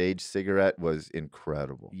off stage cigarette was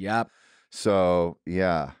incredible. Yep. So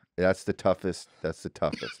yeah, that's the toughest.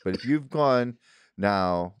 But if you've gone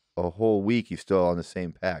now a whole week, you're still on the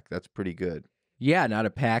same pack. That's pretty good. Yeah, not a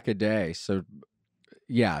pack a day. So,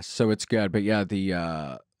 yeah, so it's good. But yeah,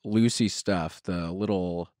 the Lucy stuff, the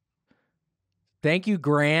little. Thank you,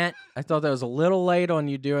 Grant. I thought that was a little late on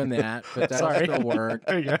you doing that, but that'll still work.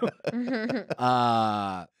 There you go.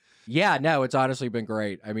 Yeah, no, it's honestly been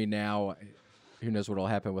great. I mean, now who knows what'll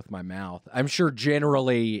happen with my mouth? I'm sure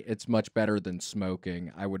generally it's much better than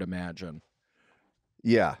smoking, I would imagine.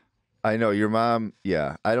 Yeah, I know your mom.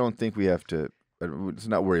 Yeah, I don't think we have to. Let's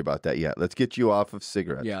not worry about that yet. Let's get you off of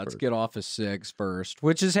cigarettes. Yeah, let's first. get off of cigs first,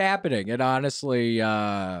 which is happening. It honestly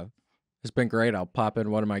has been great. I'll pop in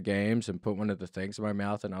one of my games and put one of the things in my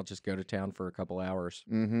mouth, and I'll just go to town for a couple hours.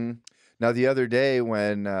 Mm-hmm. Now, the other day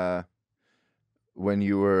when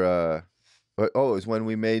you were, it was when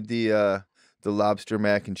we made the lobster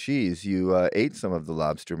mac and cheese. You ate some of the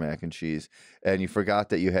lobster mac and cheese, and you forgot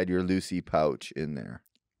that you had your Lucy pouch in there.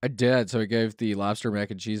 I did, so it gave the lobster mac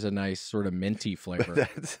and cheese a nice sort of minty flavor.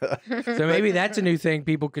 So maybe that's a new thing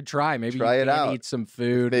people could try. Maybe try you it can out. Eat some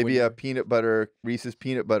food. Maybe a Reese's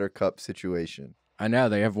peanut butter cup situation. I know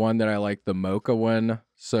they have one that I like, the mocha one.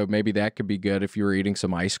 So maybe that could be good if you were eating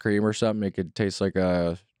some ice cream or something. It could taste like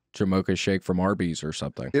a Jamocha shake from Arby's or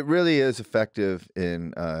something. It really is effective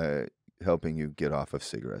in helping you get off of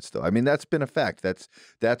cigarettes, though. I mean, that's been a fact. This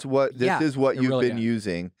is what you've been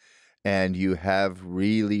using. And you have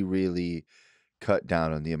really, really cut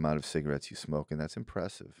down on the amount of cigarettes you smoke, and that's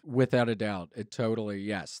impressive. Without a doubt. It totally,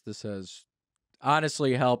 yes. This has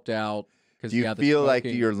honestly helped out. Do you feel like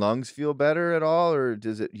your lungs feel better at all, or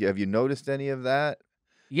have you noticed any of that?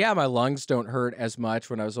 Yeah, my lungs don't hurt as much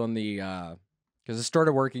when I was on the, because I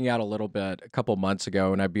started working out a little bit a couple months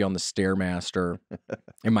ago, and I'd be on the Stairmaster,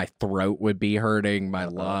 and my throat would be hurting, my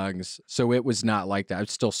lungs. So it was not like that. I'd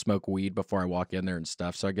still smoke weed before I walk in there and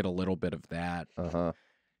stuff, so I get a little bit of that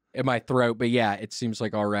in my throat. But yeah, it seems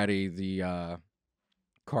like already the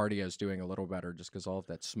cardio is doing a little better just because all of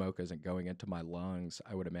that smoke isn't going into my lungs,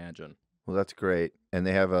 I would imagine. Well, that's great. And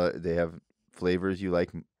they have flavors you like.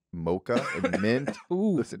 Mocha and mint.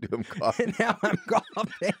 Ooh. Listen to him cough. Now I'm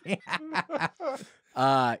coughing.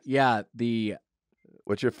 Yeah, the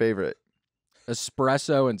What's your favorite?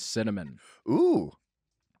 Espresso and cinnamon. Ooh.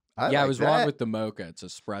 I was wrong with the mocha. It's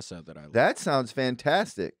espresso that I like. That sounds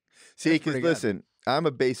fantastic. See, because listen, I'm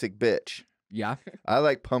a basic bitch. Yeah. I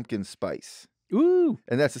like pumpkin spice. Ooh.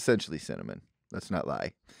 And that's essentially cinnamon. Let's not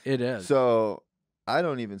lie. It is. So I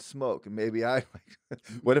don't even smoke, and maybe I like.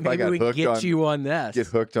 What if maybe I got hooked you on this? Get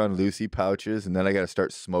hooked on Lucy pouches, and then I got to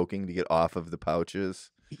start smoking to get off of the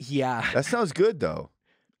pouches. Yeah, that sounds good though.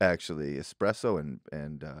 Actually, espresso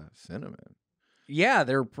and cinnamon. Yeah,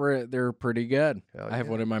 they're pretty good. Hell I have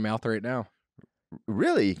one in my mouth right now.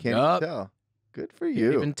 Really, you can't even tell. Good for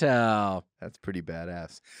you. Can't even tell. That's pretty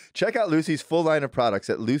badass. Check out Lucy's full line of products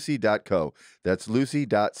at lucy.co. That's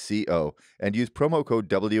lucy.co. And use promo code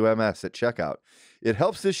WMS at checkout. It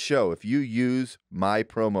helps this show if you use my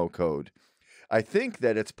promo code. I think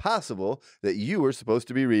that it's possible that you were supposed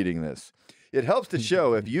to be reading this. It helps the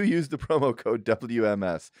show if you use the promo code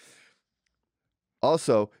WMS.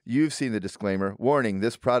 Also, you've seen the disclaimer. Warning,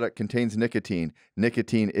 this product contains nicotine.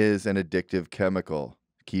 Nicotine is an addictive chemical.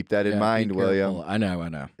 Keep that in mind, William. I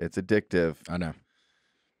know. It's addictive. I know.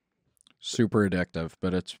 Super addictive,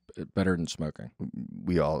 but it's better than smoking.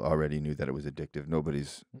 We all already knew that it was addictive.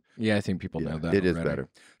 Nobody's. Yeah, I think people know that. It is already. better.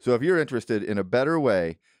 So if you're interested in a better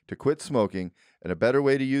way to quit smoking and a better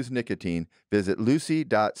way to use nicotine, visit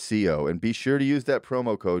lucy.co and be sure to use that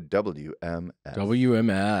promo code WMS.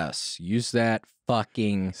 WMS. Use that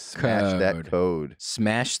fucking Smash code. that code.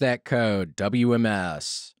 Smash that code.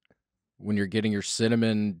 WMS. When you're getting your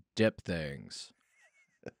cinnamon dip things.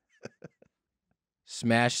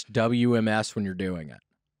 Smash WMS when you're doing it.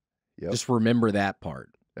 Yep. Just remember that part.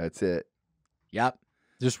 That's it. Yep.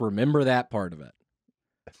 Just remember that part of it.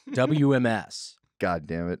 WMS. God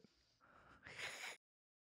damn it.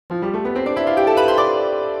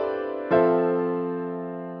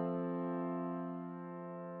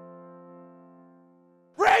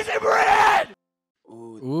 Raisin bread!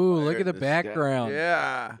 Ooh, look at the background.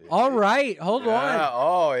 Yeah. All right, hold on.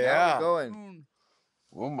 Oh, Now yeah. we're going.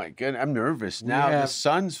 Oh, my goodness. I'm nervous. Now the have-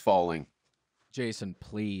 sun's falling. Jason,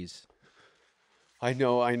 please. I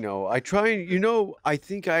know. I try and, I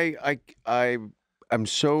think I'm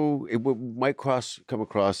so, it might come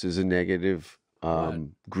across as a negative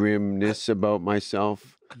grimness about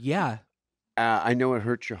myself. Yeah, I know it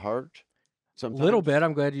hurts your heart a sometimes. little bit.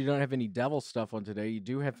 I'm glad you don't have any devil stuff on today. You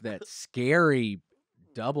do have that scary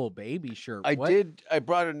double baby shirt. I What? did. I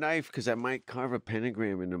brought a knife because I might carve a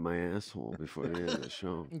pentagram into my asshole before the end of the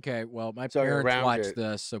show. Okay, well, my Sorry, parents around watch it.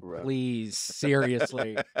 this, so Around. please,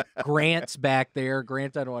 seriously. Grant's back there.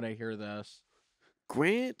 Grant, I don't want to hear this.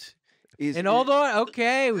 Grant is. And hold on,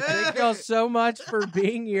 okay, we thank y'all so much for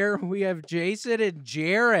being here. We have Jason and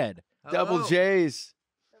Jared Double J's.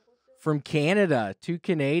 from Canada, two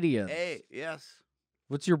Canadians. Hey, yes.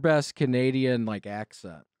 What's your best Canadian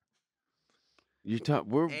accent? You talk.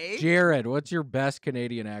 We're Hey, Jared, what's your best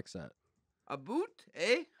Canadian accent? a boot?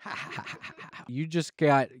 Hey, You just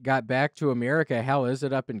got back to America. How is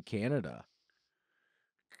it up in Canada?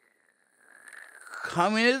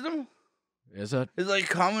 communism? Is it? It's like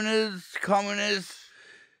communist.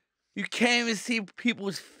 You can't even see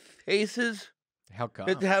people's faces. How come?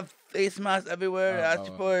 They have face masks everywhere. They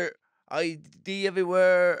ask Oh. for ID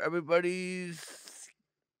everywhere. Everybody's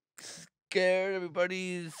scared.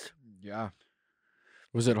 Everybody's. Yeah.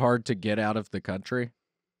 Was it hard to get out of the country?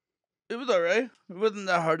 It was alright. It wasn't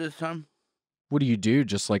that hard this time. What do you do?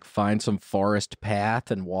 Just find some forest path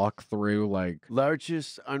and walk through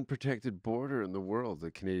largest unprotected border in the world,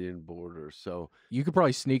 the Canadian border. So you could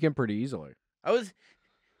probably sneak in pretty easily. I was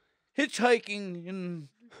hitchhiking in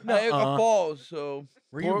Niagara Falls, so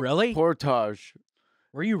Were you really? Portage.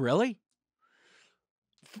 Were you really?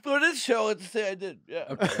 for this show, let's say I did. Yeah.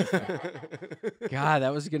 Okay. God,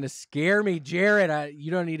 that was gonna scare me, Jared.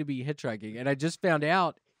 You don't need to be hitchhiking. And I just found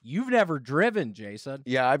out you've never driven, Jason.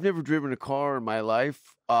 Yeah, I've never driven a car in my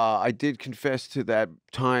life. I did confess to that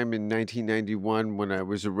time in 1991 when I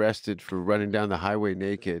was arrested for running down the highway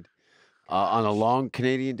naked on a long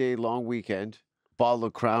Canadian Day long weekend. Bottle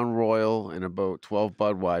of Crown Royal and about 12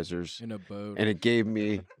 Budweisers. In a boat. And it gave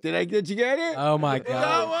me. Did you get it? Oh my Is that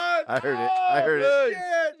God. what? I heard it. Oh, I heard it.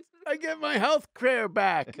 shit. I get my health care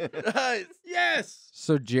back. Nice. Yes.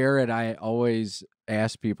 So Jared, I always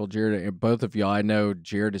ask people, Jared, and both of y'all, I know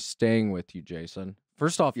Jared is staying with you, Jason.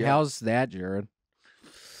 First off, Yeah. how's that, Jared?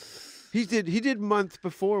 He did month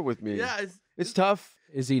before with me. Yeah, It's tough.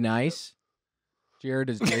 Is he nice? Jared,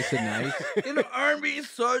 is Jason nice? in an army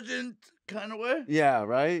sergeant kind of way. Yeah,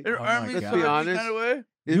 right? In an Oh my army God. sergeant Be honest. kind of way.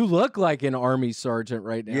 You look like an army sergeant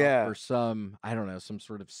right now Yeah. for some, I don't know, some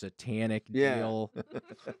sort of satanic Yeah. deal.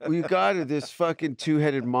 Well, you got it. This fucking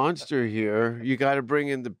two-headed monster here. You got to bring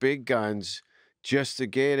in the big guns just to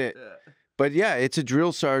get it. Yeah. But yeah, it's a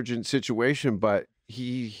drill sergeant situation. But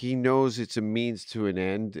he knows it's a means to an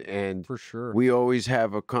end, and For sure. we always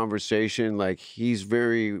have a conversation. Like he's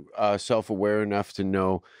very self-aware enough to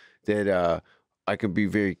know that I can be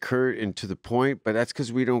very curt and to the point. But that's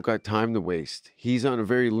because we don't got time to waste. He's on a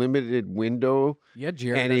very limited window. Yeah,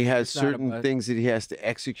 Jared. And he has it's not a certain bad- things that he has to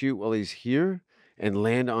execute while he's here and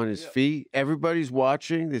land on his Yeah. feet. Everybody's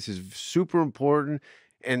watching. This is super important.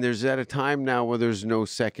 And there's at a time now where there's no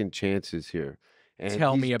second chances here. And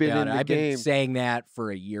Tell he's me been about in it. the I've game. been saying that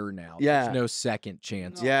for a year now. Yeah. There's no second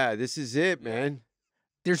chance. Yeah, this is it, man.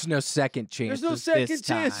 There's no second There's chances no second this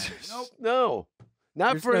chance. time. Nope. No,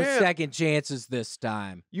 not There's for no him. second chances this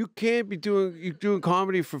time. You can't be doing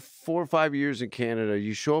comedy for 4 or 5 years in Canada.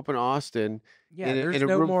 You show up in Austin. Yeah, In a- there's in a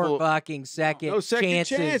no room more full of- fucking second, No second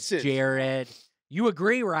chances. Jared. You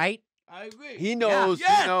agree, right? I agree. He knows.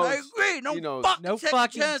 Yes, he knows. I agree. No He knows. fucking No second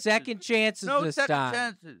fucking chances. second chances No this second time.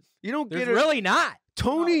 chances. You don't There's get it. really not.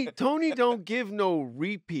 Tony don't give no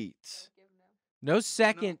repeats. No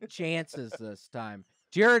second chances this time.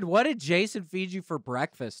 Jared, what did Jason feed you for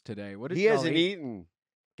breakfast today? What did He y'all hasn't eat? eaten.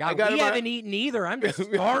 God, got we him haven't eaten either. I'm just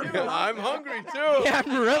starving. I'm hungry too. Yeah,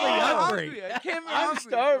 I'm really hungry. I came here I'm hungry.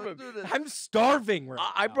 starving. Let's do this. I'm starving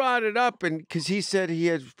right I now. brought it up and because he said he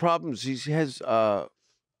has problems. He has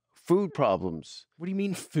food problems. What do you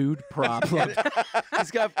mean food problem?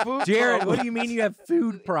 He's got food Jared, problems. what do you mean you have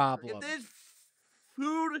food If problems? there's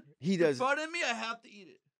food He in does. front of me, I have to eat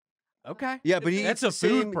it. Okay. Yeah, but he That's eats a the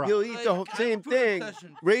food same. problem. He'll eat the whole Like, same food thing.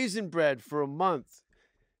 obsession. Raisin bread for a month.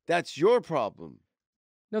 That's your problem.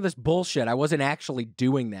 No, that's bullshit. I wasn't actually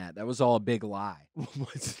doing that. That was all a big lie.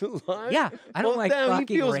 What's the line? Yeah, I don't Well, like now he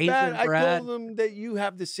fucking feels raisin bad. bread. I told him that you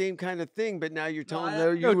have the same kind of thing, but now you're telling I-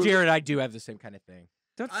 him you No, were- Jared, I do have the same kind of thing.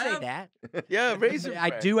 Don't I say have- that. Yeah, raisin I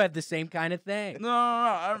bread. do have the same kind of thing. No.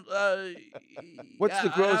 I'm, What's yeah, the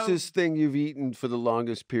grossest thing you've eaten for the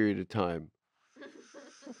longest period of time?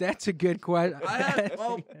 That's a good question. I have-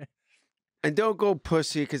 well- And don't go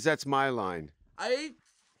pussy, because that's my line. I ate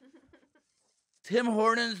Tim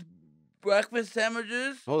Hortons breakfast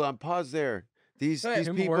sandwiches. Hold on, pause there. These Hey,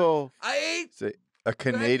 Tim people, I ate It's a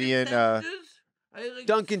Canadian breakfast sandwiches. I ate, like,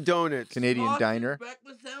 Dunkin' Donuts. Canadian sausage diner.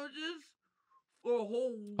 breakfast sandwiches for a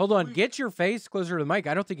whole Hold on, week. get your face closer to the mic.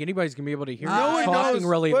 I don't think anybody's gonna be able to hear No you one talking knows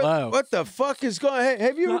really what, low. What the fuck is going? Hey,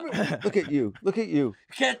 have you? Look at you. Look at you. You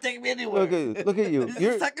can't take me anywhere. Look at you. Is this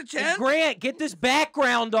You're, a second Hey, chance? Grant, get this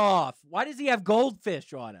background off. Why does he have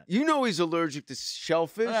goldfish on it? you know he's allergic to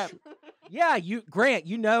shellfish. Alright. Yeah, Grant,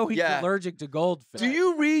 you know he's Yeah. allergic to goldfish. Do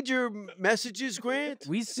you read your messages, Grant?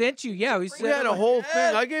 We sent you. Yeah, we We sent. had a like- whole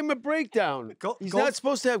thing. I gave him a breakdown. He's not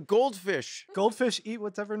supposed to have goldfish. Goldfish eat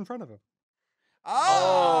whatever in front of him.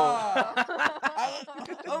 Oh.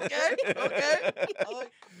 Okay. I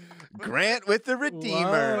like- Grant with the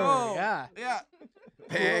Redeemer. Whoa, Oh, yeah. Yeah.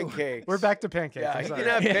 Pancakes. We're back to pancakes. Yeah, I'm he sorry. can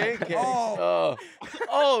have pancakes.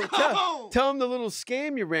 Oh. Tell him the little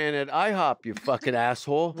scam you ran at IHOP, you fucking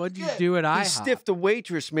asshole. What'd you Shit. do at He IHOP? stiffed a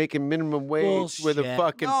waitress making minimum wage with a Bullshit.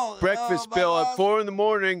 fucking No, breakfast my bill at boss- 4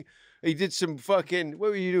 a.m. He did some fucking, what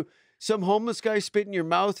were you do? Some homeless guy spit in your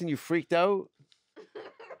mouth and you freaked out?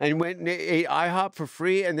 And went and ate IHOP for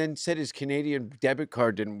free and then said his Canadian debit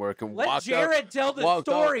card didn't work and Let walked Jared tell the walked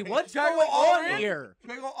out. story. What's Can I going go all on in? here? Can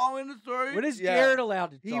I go all in the story? What is Yeah. Jared allowed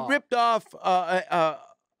to He talk? ripped off a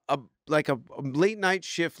late night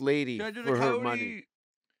shift lady Can I do for the her coyote, money.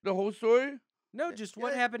 the whole story? No, just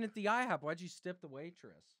what happened at the IHOP? Why'd you stiff the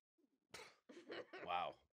waitress?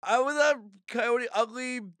 Wow. I was at Coyote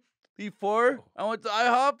Ugly before. I went to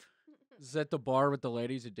IHOP. Is that the bar with the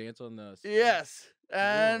ladies who dance on the stage? Yes.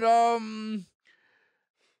 And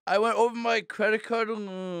I went over my credit card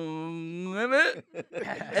limit.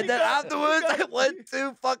 And then afterwards I went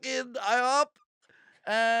to fucking IHOP.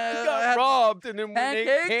 And He I got had- robbed and then ate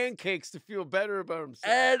pancakes? pancakes to feel better about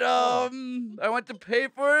himself. And I went to pay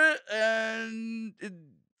for it and it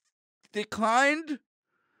declined.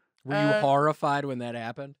 Were you horrified when that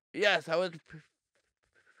happened? Yes, I was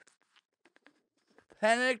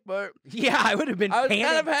panicked, but Yeah, I would have been I was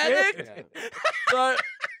kind of panicked too. panicked. but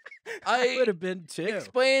I would I have been too.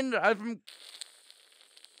 explained I'm from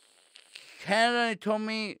Canada and he told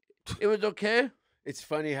me it was okay. It's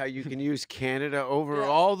funny how you can use Canada over Yeah.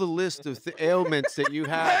 all the list of ailments that you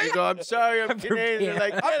have. You go, I'm sorry, I'm I'm from Canadian.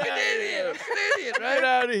 Like, Canada. I'm "Get outta Canadian. here." I'm Canadian, right? Get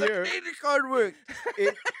out of The here. Canadian card worked.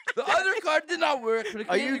 It- The other card did not work. But the Are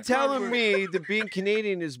Canadian you card telling worked. me that being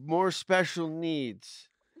Canadian is more special needs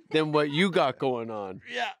than what you got going on?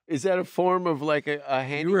 Yeah. Is that a form of like a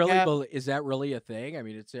handicap? You really is that really a thing? I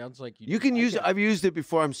mean, it sounds like you. You do can like use it. I've used it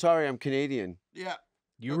before. I'm sorry, I'm Canadian. Yeah.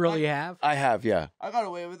 You really have. I have, yeah. I got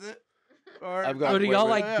away with it. Or, I've got So do away y'all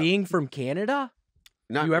with like it. being from Canada?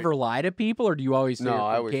 Not Do you ever lie to people, or do you always say No, you're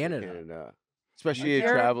I from was Canada? from Canada. Especially Jared,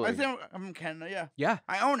 I traveling. I think I'm from Canada, yeah. Yeah,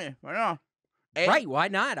 I own it right now. Eh? right. Why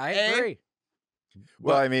not? I Eh? agree.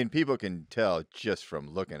 Well, I mean, people can tell just from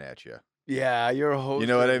looking at you. Yeah, you're a host. You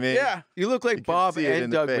know what I mean? Yeah. You look like You can Bob see it in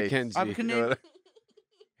and the Doug face. McKenzie. I'm You know Canadian. what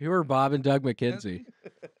Who are Bob and Doug McKenzie?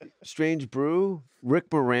 Strange Brew, Rick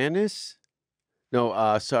Moranis.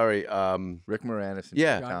 No, sorry. Rick Moranis and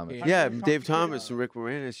Yeah. Dave Thomas. John Yeah, Tom Dave Petty. Thomas and Rick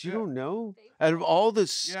Moranis. You Yeah. don't know? Out of all the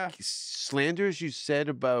Yeah. slanders you said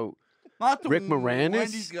about, Not the Rick Moranis?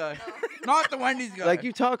 Wendy's guy. Not the Wendy's guy. like,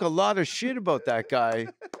 you talk a lot of shit about that guy.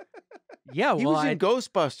 Yeah, He well, was I, in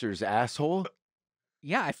Ghostbusters, asshole.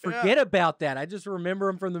 yeah, I forget about that. I just remember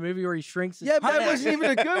him from the movie where he shrinks. His Yeah, but that Yeah. wasn't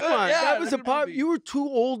even a good one. Yeah, that was that's a a pop. movie. You were too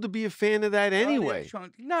old to be a fan of that anyway.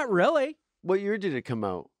 Not really. What year did it come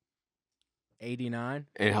out? 89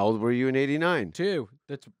 And how old were you in '89? too.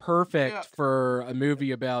 That's perfect Yeah. for a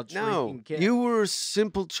movie about No, shrinking kids. you were a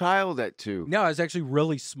simple child at 2. No, I was actually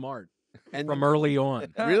really smart. And from early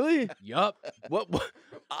on. really? Yup. What?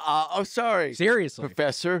 Oh, sorry, Seriously.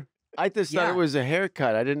 Professor. I just thought Yeah. it was a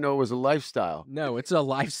haircut. I didn't know it was a lifestyle. No, it's a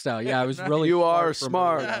lifestyle. Yeah, I was really. You are from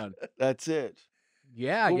smart. early on. That's it.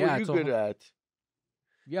 Yeah, What yeah. were you it's a good whole- at?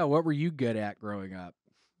 Yeah, what were you good at growing up?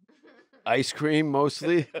 Ice cream,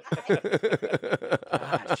 mostly.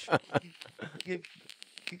 Gosh.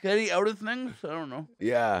 Can he out of things? I don't know.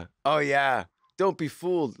 Yeah. Oh, yeah. Don't be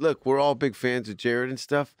fooled. Look, we're all big fans of Jared and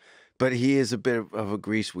stuff, but he is a bit of a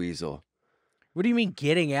grease weasel. What do you mean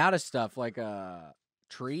getting out of stuff like a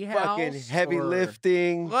tree house? Fucking heavy or-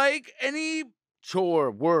 lifting, Like any chore,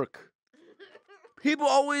 work. people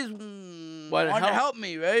always Wanna want to help. help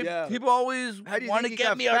me, right? Yeah. People always How do you want to think you get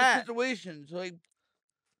got me out fat? of situations. Like,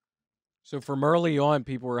 So from early on,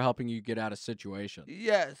 people were helping you get out of situations.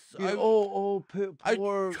 yes, I I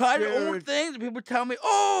try to own things, and people tell me,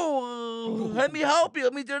 "Oh, let me help you.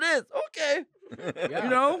 Let me do this." Okay, Yeah. you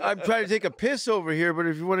know. I'm trying to take a piss over here, but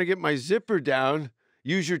if you want to get my zipper down,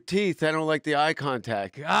 use your teeth. I don't like the eye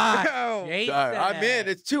contact. God, Ow. Jason. Sorry, I'm in.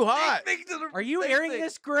 It's too hot. Are you hearing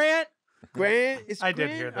this, Grant? Grant, is I did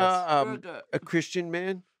Grant, hear this. a Christian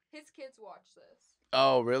man? His kids watch this.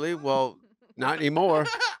 Oh, really? Well, not anymore.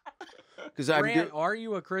 Because I'm Grant, are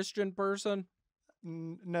you a Christian person?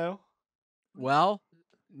 No. Well,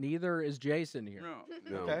 neither is Jason here. No,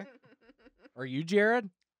 No. Okay. Are you, Jared?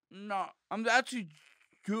 no, I'm actually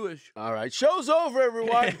Jewish. All right, show's over,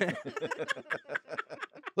 everyone.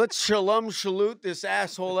 Let's shalom salute this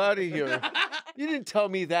asshole out of here. You didn't tell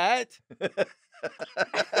me that.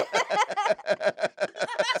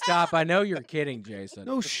 Stop. I know you're kidding, Jason.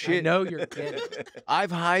 No I shit. know you're kidding.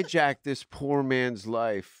 I've hijacked this poor man's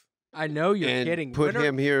life I know you're and kidding. put When are-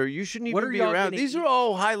 him here. You shouldn't what even are be y'all around. gonna These eat? are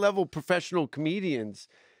all high-level professional comedians.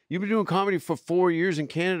 You've been doing comedy for 4 years in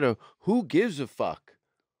Canada. Who gives a fuck?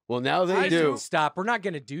 Well, now they I do. do. Stop. We're not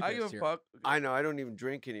going to do I this give a here. fuck. I know. I don't even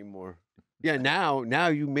drink anymore. Yeah, now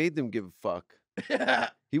you made them give a fuck.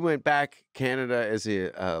 He went back Canada as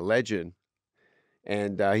a legend,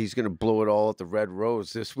 and he's gonna blow it all at the Red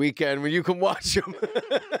Rose this weekend when you can watch him.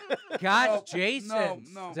 God, No, Jason,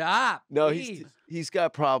 no. stop. No, please. he's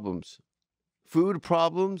got problems, food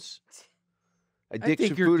problems, addiction,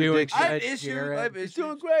 think you're food doing addiction. I have good, issues. Jared. I have He's issues.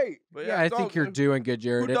 doing great. But Yeah, I it's all think you're good. doing good, Who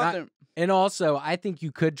Jared. And, doesn't? and also, I think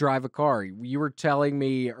you could drive a car. You were telling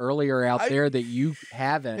me earlier out I- there that you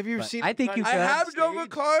haven't. Have you ever but seen I the think you guy- could. I have drove a stage?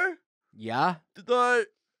 car. Yeah. The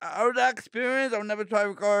out of that experience, I'll never drive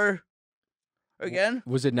a car again.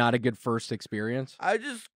 Was it not a good first experience? I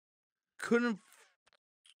just couldn't.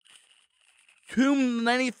 Too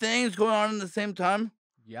many things going on at the same time,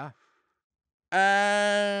 Yeah.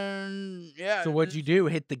 and yeah. So what'd you do?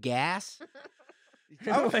 Hit the gas?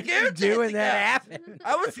 I was What'd you scared to do hit when the that gas. happened?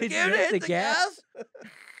 I was Did you scared to hit the gas.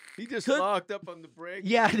 He just Could- locked up on the brake.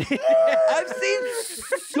 Yeah. I've seen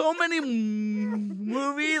so many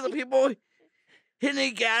movies of people hitting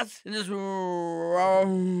the gas and just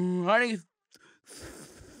running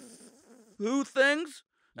through things.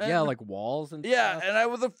 Yeah, And- like walls and yeah, stuff. and I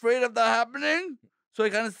was afraid of that happening, so I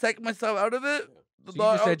kind of psyched myself out of it. So you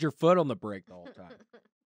just had your foot on the brake the whole time.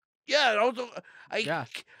 Yeah, and also Yeah.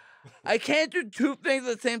 I can't do two things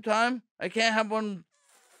at the same time. I can't have one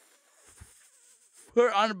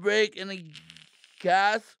foot on the brake and the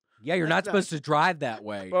gas. Yeah, you're not supposed to drive that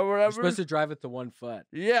way. Or You're whatever. supposed to drive with the one foot.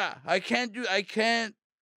 Yeah, I couldn't do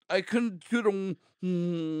the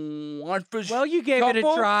one foot. Well, you gave it a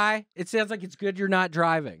Couple? try. It sounds like it's good you're not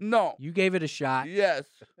driving. No. You gave it a shot. Yes.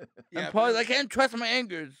 Yeah, And plus, but I can't trust my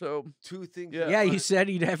anger, so two things. Yeah. Yeah, you said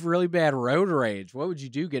you'd have really bad road rage. What would you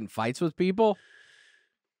do? Get in fights with people?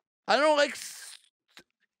 I don't like.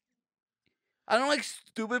 I don't like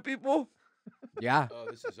stupid people. Yeah. Oh,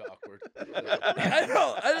 this is awkward. I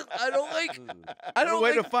know. I don't like. I don't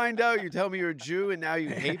Way like. to find out. You tell me you're a Jew and now you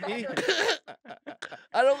hate me.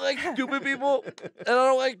 I don't like stupid people, and I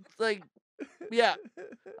don't like. Yeah,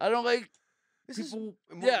 I don't like. This is People-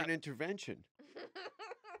 more yeah. of an intervention.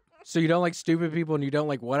 So you don't like stupid people and you don't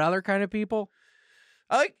like what other kind of people?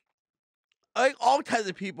 I like all types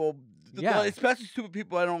of people. Yeah. But especially stupid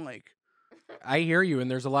people. I don't like. I hear you, and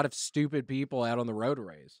there's a lot of stupid people out on the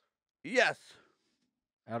roadways. Yes.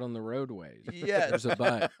 Out on the roadways. Yes. There's a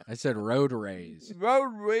but. I said road rays. Road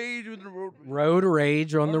rage with the road. Road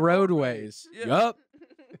rage on the On road roadways. Yeah. Yup.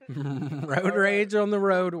 Road rage on the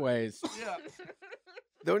roadways. Yeah.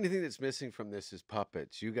 The only thing that's missing from this is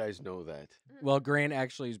puppets. You guys know that. Well, Grant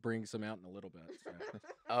actually is bringing some out in a little bit. so.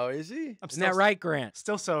 Oh, is he? I'm Isn't that right, Grant?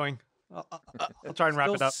 Still sewing. I'll try and wrap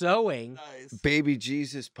Still it up. sewing. Nice. Baby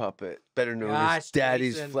Jesus puppet, better known Gosh, as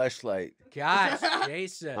Daddy's Jason. fleshlight. Gosh,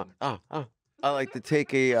 Jason. I like to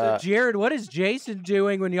take a. So, Jared, what is Jason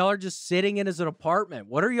doing when y'all are just sitting in his apartment?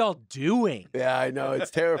 What are y'all doing? Yeah, I know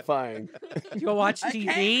it's terrifying. Do y'all watch I TV?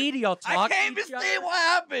 came- Do y'all I talk came to to each other? see what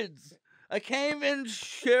happens. I came and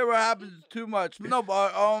share what happens too much. No,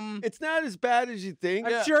 but It's not as bad as you think.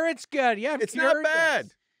 I'm sure it's good. Yeah, I'm It's not curious. bad.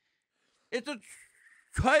 it's a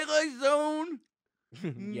Twilight Zone.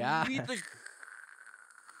 Yeah. Meet the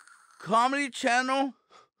Comedy Channel.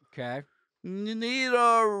 Okay. You need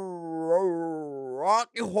a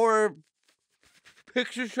Rocky Horror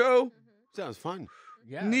Picture Show. Sounds fun.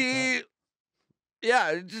 Yeah. Need,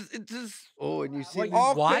 yeah, it just. Oh, and you see What, you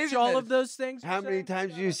all watch all craziness. of those things? how many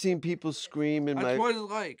times have you seen people scream in That's my? what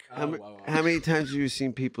it's like. How, Oh, ma- wow, wow. how many times have you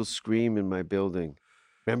seen people scream in my building?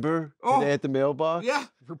 Remember Oh. today at the mailbox? Yeah.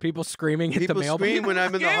 For people screaming at the People mailbox? scream when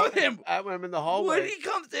I'm in the Scared him. when I'm in the When hallway. he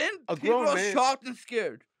comes in, A people grown are man. shocked and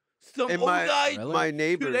scared. Some And old my- guy Really? My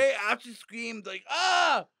neighbor. today actually screamed like,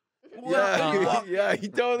 ah! When he Yeah, walked in. yeah, he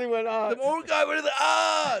totally went on. The old guy went like,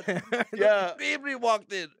 ah! Yeah. Baby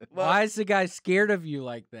walked in. But Why is the guy scared of you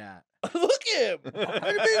like that? look at him. What do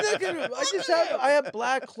you mean, look at him? I have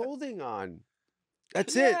black clothing on.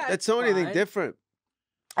 That's it. Yeah, That's the only thing fine. different.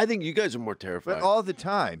 I think you guys are more terrified. But all the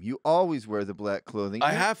time, you always wear the black clothing.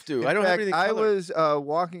 I In- have to. in I don't have fact, anything I colored. was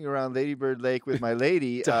walking around Lady Bird Lake with my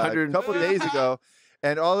lady It's a 100 couple days ago,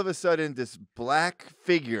 and all of a sudden, this black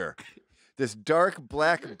figure, this dark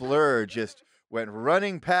black blur, just went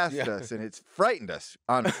running past Yeah. us, and it's frightened us.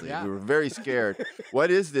 Honestly, Yeah. we were very scared. What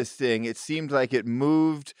is this thing? It seemed like it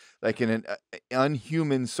moved like in an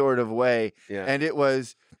unhuman sort of way, Yeah. and it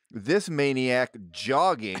was this maniac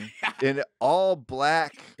jogging in all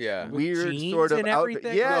black, Yeah. With weird jeans sort of and outfit.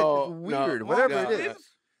 everything? Yeah, No, it's no, weird. Whatever no. it is.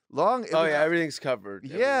 Long. it Oh was yeah, everything's covered.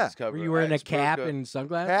 Yeah. Everything's covered. Were you wearing a It's cap burqa. and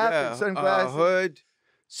sunglasses? Cap Yeah, and sunglasses. hood,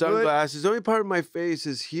 sunglasses. The only part of my face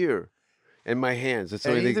is here, and my hands. That's the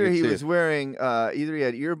And only either thing he you can was see. wearing, either he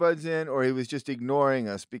had earbuds in, or he was just ignoring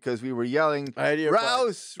us because we were yelling, I had earbuds.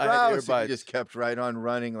 "Rouse, I had Rouse!" And earbuds. he just kept right on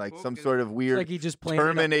running like some Okay. sort of It's weird like he just planted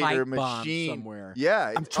Terminator a pipe machine bomb somewhere.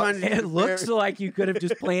 Yeah, I'm trying to- It looks like you could have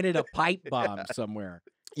just planted a pipe bomb somewhere.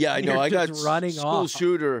 Yeah, I know. You're I got just running school off.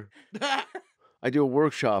 shooter. I do a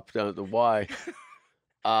workshop down at the Y.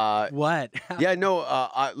 What? Yeah, no.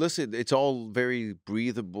 Listen, it's all very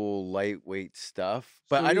breathable, lightweight stuff.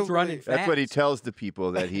 But So I he's don't running really- That's what he fast. tells the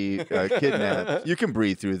people that he kidnapped. You can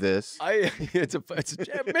breathe through this. It's a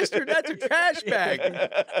Mister. That's a trash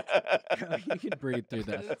bag. You can breathe through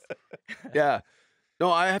that. Yeah.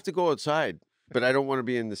 No, I have to go outside, but I don't want to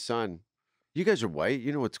be in the sun. You guys are white.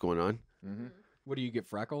 You know what's going on. Mhm. What do you get,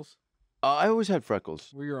 freckles? I always had freckles.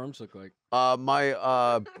 What do your arms look like? My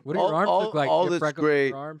What do your arms look like? all You get that's freckles on great.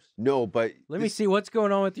 your arms? No, but Let me see what's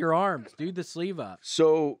going on with your arms. Do the sleeve up.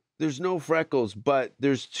 So there's no freckles, but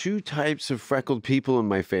there's two types of freckled people in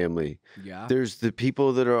my family. Yeah. There's the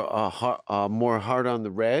people that are more hard on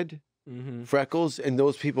the red Mm-hmm. freckles, and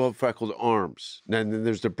those people have freckled arms. And then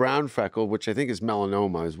there's the brown freckle, which I think is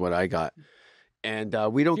melanoma, is what I got. And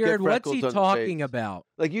we don't Jared, get what's freckles he on the talking face. about?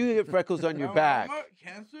 Like you get freckles on your back.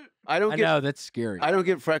 Cancer? I don't I get. know, that's scary. I don't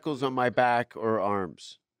get freckles on my back or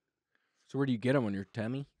arms. So where do you get them? On your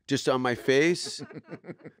tummy? Just on my face.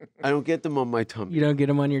 I don't get them on my tummy. You don't get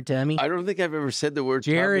them on your tummy? I don't think I've ever said the word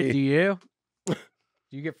Jared, tummy. do you? Do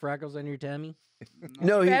you get freckles on your tummy?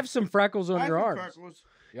 No, You have some freckles on your arms.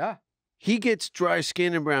 Yeah. he gets dry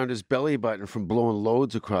skin around his belly button from blowing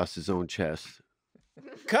loads across his own chest.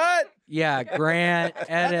 Cut. Yeah, Grant,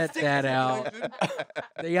 edit that out.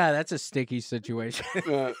 Yeah, that's a sticky situation.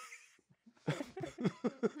 Uh,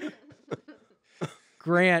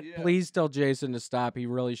 Grant, Yeah. please tell Jason to stop. He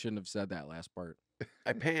really shouldn't have said that last part.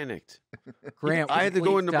 I panicked. Grant, I will had you to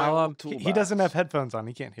go please into my tell own him? toolbox. He doesn't have headphones on.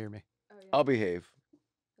 He can't hear me. I'll behave.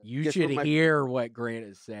 You Guess should what my- hear what Grant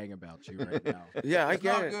is saying about you right now. Yeah, I It's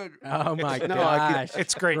get not it. good. Oh my No, I gosh.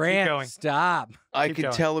 It's great. Grant, Keep going. stop. I Keep could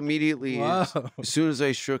going. tell immediately Whoa. as soon as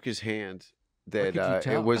I shook his hand that could you it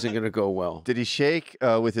tell? wasn't going to go well. Did he shake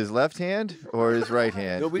with his left hand or his right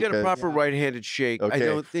hand? No, we got a Because- proper right-handed shake. I Okay.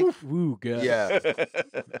 don't think. Ooh, good. Yeah,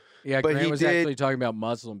 Yeah, But Grant he was did- actually talking about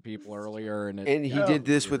Muslim people earlier, and it, and he did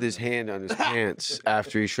this with his hand on his pants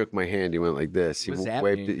after he shook my hand. He went like this. He What's that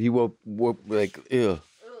wiped mean? it. He woke like, ew.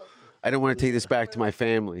 I don't want to take this back to my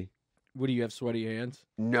family. What do you have, sweaty hands?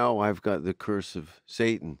 No, I've got the curse of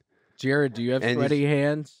Satan. Jared, do you have And sweaty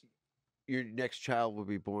hands? Your next child will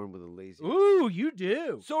be born with a lazy. Ooh, you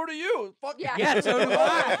do. So do you. Fuck Yeah. Yeah, so do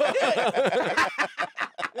I.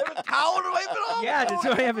 You have a towel to wipe it off? Yeah, does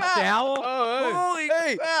somebody have a towel? Oh, Holy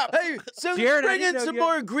hey, crap. hey, so Jared, I bring didn't in know some you-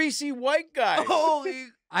 more greasy white guys. Holy.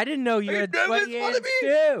 I didn't know you Are you had nervous, sweaty hands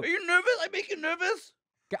Wannabe? Are too. you nervous? I make you nervous?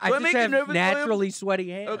 I Do I just make you have nervous, William? naturally sweaty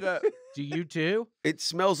hands. Okay. Do you too? It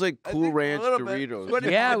smells like I Cool think a Ranch little bit. Doritos.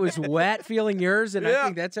 Sweaty- Yeah, it was wet feeling yours, and I Yeah.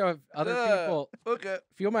 think that's how other Yeah. people Okay.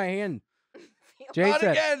 feel my hand. Not Jason,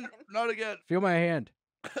 again. Not again. feel my hand.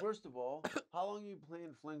 First of all, how long are you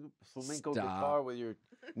playing flamenco Stop. guitar with your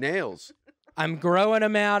nails? I'm growing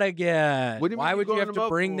them out again. What do you mean Why you're would you growing have them to out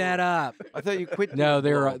bring for? that up? I thought you quit. No,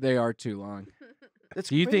 doing they blow. are too long. That's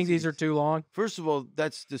Do you think these crazy. are too long? First of all,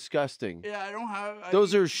 that's disgusting. Yeah, I don't have.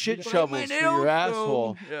 Those are shit But my shovels for nails, your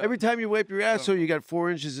asshole. so- yeah. Every time you wipe your asshole, you got 4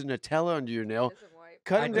 inches of Nutella under your nail.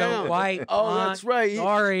 Cut I them don't down. wipe, Oh, punk. that's right.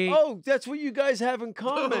 Sorry. Oh, that's what you guys have in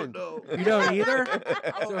common. No. You don't either?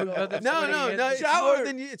 Oh, So no. both have No, sweaty no, hands? no. It's Shower. more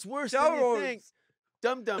than you, it's worse than Shower you words. think.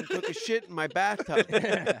 Dum Dum took a shit in my bathtub.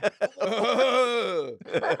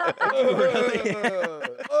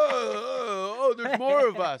 Oh, there's more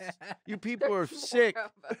of us. You people are sick.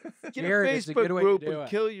 Get Jared, a it's a Facebook good way to group do and it.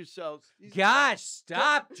 kill yourselves. Gosh,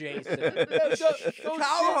 stop, Jason. Don't Shower shit in my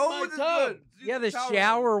hose is tub. good. Yeah, the Shower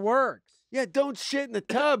shower works. Yeah, don't shit in the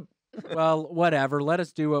tub. Well, whatever. Let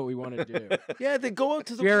us do what we want to do. Yeah, then go out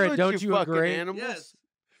to the Jared, woods, don't you fucking agree? animals. Yes.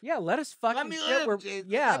 Yeah, let us fucking me shit live, where- Jason.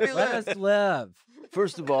 Yeah, Let me let live. us live.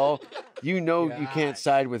 First of all, you know you can't Gosh.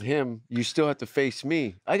 side with him. You still have to face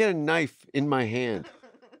me. I got a knife in my hand.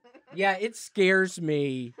 Yeah, it scares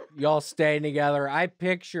me. Y'all staying together. I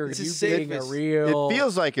picture It's you the being a safest. real. It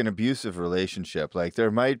feels like an abusive relationship. Like there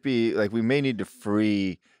might be, like we may need to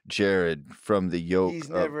free Jared from the yoke. He's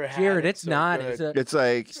of- never had Jared. it It's so not. good. It's a, It's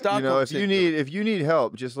like Stockholm if you need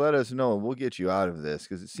help, just let us know and we'll get you out of this.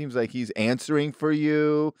 Because it seems like he's answering for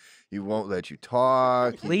you. He won't let you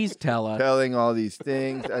talk. He's please tell us. telling all these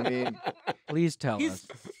things. I mean, Please tell He's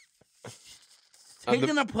us.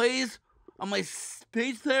 taking a place on my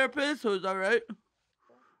speech therapist, so is that right?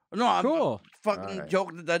 No, I'm Cool. fucking Alright.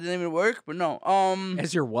 joking that didn't even work, but no.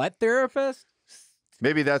 As your what therapist?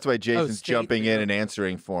 maybe that's why Jason's state jumping in therapy. and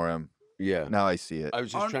answering for him. Yeah. Now I see it. I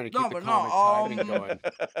was just trying to no, keep the but no, comic timing going.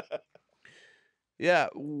 Yeah,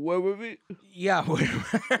 where were we? Yeah.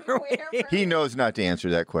 He knows not to answer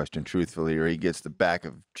that question truthfully, or he gets the back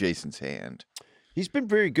of Jason's hand. He's been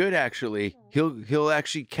very good, actually. He'll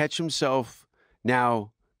actually catch himself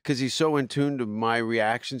now because he's so in tune to my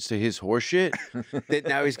reactions to his horseshit that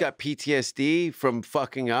now he's got PTSD from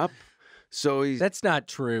fucking up. So he's That's not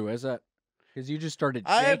true, is it? Because you just started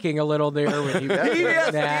I have- shaking a little there when you were doing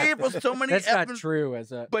PTSD that. for so many. That's not effing- true,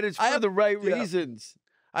 is it? but it's I for have- the right yeah. reasons.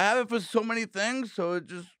 I have it for so many things, so it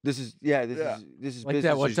just This is Yeah. this is Like business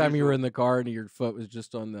that one as time you were usual. in the car and your foot was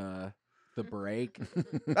just on the brake.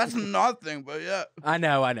 that's nothing. But yeah, I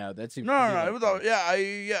know. That's no, it was all, yeah,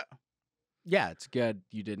 Yeah, it's good.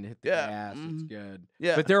 You didn't hit the Yeah, gas. It's mhm. good.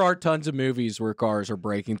 yeah, But there are tons of movies where cars are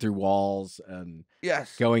breaking through walls and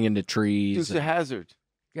yes. going into trees. Dukes of and- Hazzard.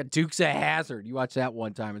 Yeah, Dukes of Hazzard. You watch that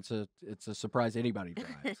one time. It's a surprise anybody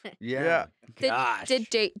drives. Yeah. Gosh. Did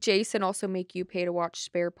Jason also make you pay to watch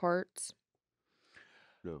Spare Parts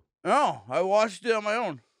No, I watched it on my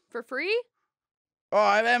own. for free? Oh,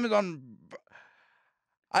 I have Amazon.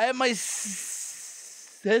 I have my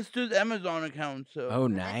sister's Amazon account, so. Oh,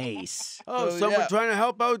 nice. Oh, So, someone yeah. trying to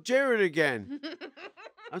help out Jared again.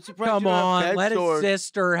 I'm surprised Come you don't have on, bed let his sores.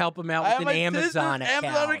 sister help him out I have with my an Amazon sister's account.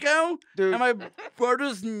 Amazon account Dude, and my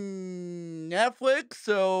brother's Netflix,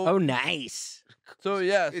 so. Oh, nice. So,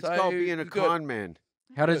 yes. it's called being a good. con man.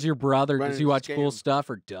 How does your brother? Does he Running watch cool scam. stuff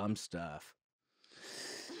or dumb stuff?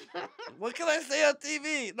 What can I say on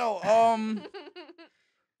TV? No,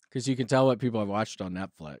 Because you can tell what people have watched on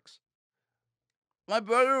Netflix. my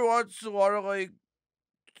brother watches a lot of like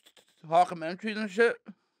documentaries and shit.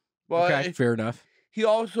 But Okay, fair enough. he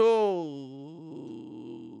also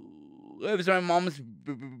lives in my mom's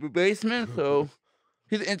basement, so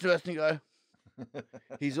he's an interesting guy.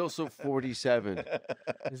 He's also 47.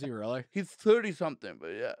 Is he really He's 30 something, but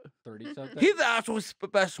yeah. 30 something? He's the actual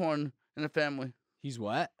best one in the family. He's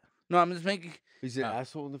what? No, I'm just making. He's an Oh.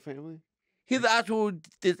 asshole in the family? He's the actual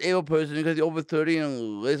disabled person because he's over 30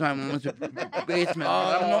 and lives in my mom's basement.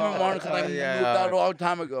 I'm number one because I moved yeah. out a long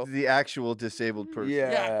time ago. The actual disabled person.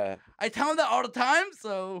 Yeah. I tell him that all the time,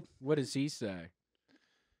 so. What does he say?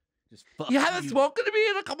 Just fuck He hasn't spoken to me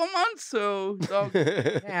in a couple months, so.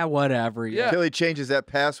 Yeah, whatever. Yeah. Until he changes that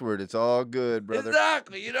password, it's all good, brother.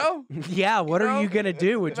 Exactly, you know? Yeah, what You are you know? gonna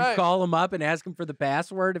do? Would you Right. call him up and ask him for the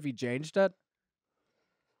password if he changed it?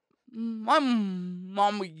 My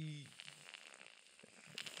mom would.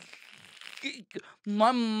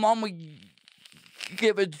 My mom would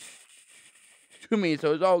give it to me,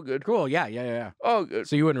 so it's all good. Cool. Yeah. All good.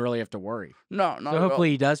 So you wouldn't really have to worry. No, not So at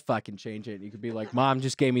hopefully he does fucking change it. You could be like, Mom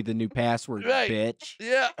just gave me the new password, Right. bitch. all.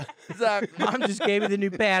 Yeah, exactly. Mom just gave me the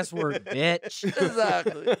new password, bitch.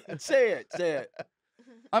 Exactly. Say it.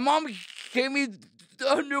 My mom gave me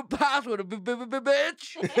a new password,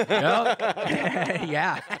 bitch. Yep.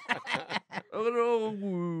 Yeah. A little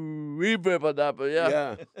reverb on that, but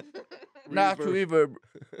yeah. Natural reverb.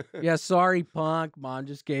 Yeah, sorry, punk. Mom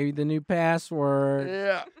just gave you the new password.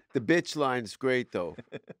 Yeah. The bitch line's great though.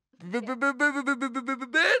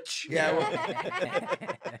 Bitch. Yeah, well,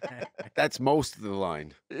 that's most of the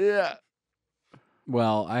line. Yeah.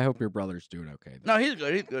 Well, I hope your brother's doing okay. No, he's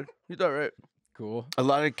good. He's all right. Cool. A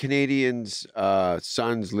lot of Canadians'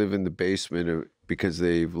 sons live in the basement because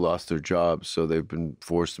they've lost their jobs, so they've been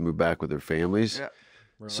forced to move back with their families.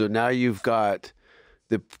 Yeah. So now you've got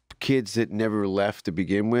the kids that never left to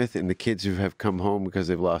begin with, and the kids who have come home because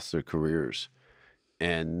they've lost their careers.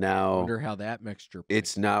 And now Wonder how that mixture.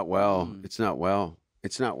 it's not well. Mm. It's not well.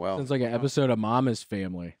 It's not well. Sounds like an episode of Mama's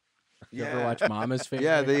Family. You ever watch Mama's Family?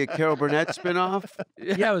 Yeah, the Carol Burnett spinoff.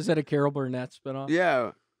 Yeah, was that a Carol Burnett spinoff?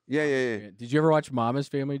 Yeah. Did you ever watch Mama's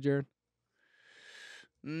Family, Jared?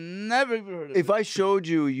 Never even heard of If it. I showed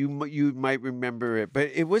you, you might remember it,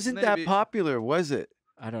 but it wasn't that Maybe. popular, was it?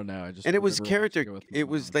 I don't know. I just And it was remember watching character. with my It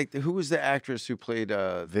was mom. like who was the actress who played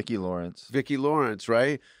Vicki Lawrence. Vicki Lawrence,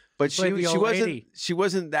 right? But She played the she old wasn't lady. she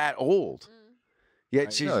wasn't that old. Yet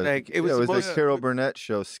Right. she's No, like it yeah, was, it the was most, a Carol Burnett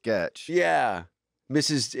show sketch. yeah,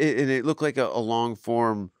 Mrs. And it looked like a long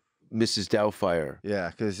form Mrs. Doubtfire.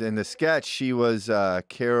 Yeah, because in the sketch she was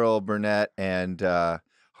Carol Burnett and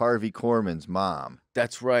Harvey Korman's mom.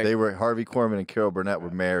 That's right. They were Harvey Korman and Carol Burnett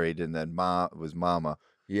were married, and then was Mama.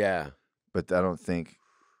 Yeah. But I don't think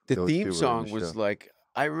The those two were theme in song the was show. like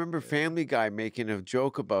I remember Family Guy making a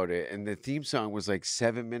joke about it, and the theme song was like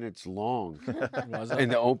 7 minutes long Was it? in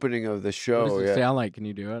the opening of the What show. does it Yeah. sound like? Can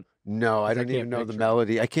you do it? No, I 'Cause I don't even can't know the picture it.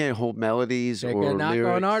 melody. I can't hold melodies Take or a knock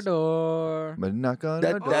lyrics. on our door. But knock on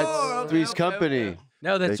That- our door. that's Oh, okay, Three's okay, Company. okay.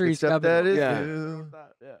 No, that's They Three's accept Company. that is Yeah. you.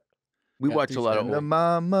 Yeah. We Yeah, watch a Three's lot of And the old.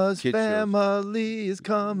 mama's kid shows. family is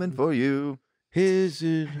coming for you. His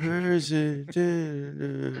and hers and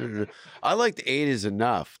I liked Eight Is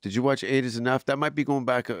Enough. Did you watch Eight Is Enough? That might be going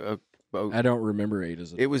back I don't remember 8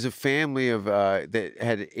 as a it was a family of that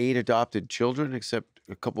had 8 adopted children, except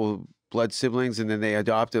a couple of blood siblings, and then they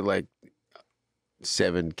adopted like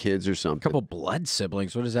 7 kids or something. couple blood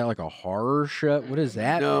siblings. What is that? Like a horror show? What is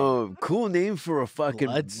that? No, cool name for a fucking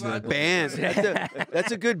Blood siblings. band.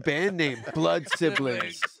 That's a good band name, Blood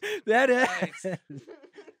Siblings. That is.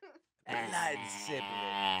 Blood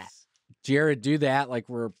siblings. Jared, do that like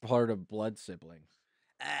we're part of blood siblings.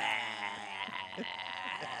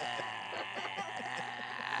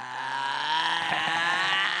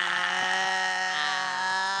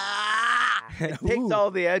 It takes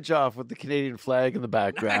all the edge off with the Canadian flag in the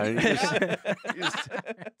background. Just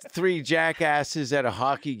 3 jackasses at a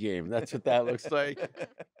hockey game. That's what that looks like.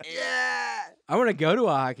 Yeah. I want to go to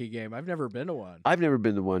a hockey game. I've never been to one. I've never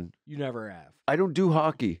been to one. You never have. I don't do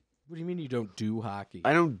hockey. What do you mean you don't do hockey?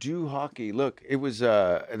 I don't do hockey. Look, it was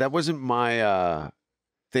that wasn't my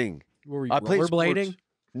thing. Were you I played rollerblading? sports.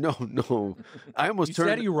 No. I almost You turned.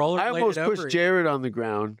 said you rollerbladed I almost over pushed it. Jared on the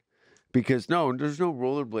ground because there's no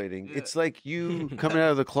rollerblading. Yeah. It's like you coming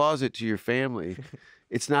out of the closet to your family.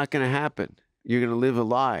 It's not going to happen. You're going to live a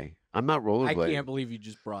lie. I'm not I rollerblading. can't believe you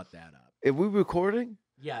just brought that up. Are we recording?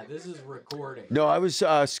 Yeah, this is recording. No, I was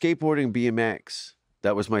skateboarding BMX.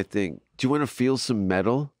 That was my thing. Do you want to feel some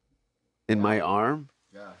metal in my arm?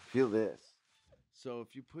 Yeah. Feel this. So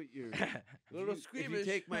if you put your Little if you squeamish.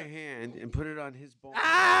 take my hand and put it on his ball.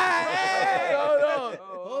 Ah! No.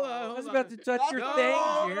 Hold on. I Hold was on. about to touch your No, thing,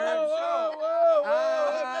 whoa, Jared.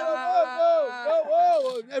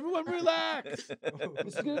 whoa. Everyone relax.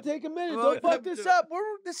 This is gonna take a minute. Don't fuck this up.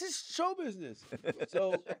 This is show business.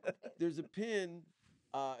 So there's a pin.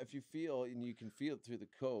 If you feel, and you can feel it through the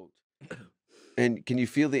coat. And can you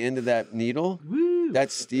feel the end of that needle?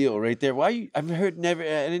 That's steel right there. I've heard never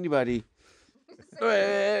anybody.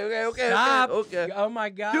 Okay. Stop. Okay. Oh my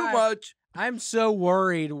God. Too much. I'm so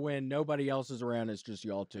worried when nobody else is around. It's just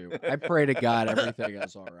y'all two. I pray to God everything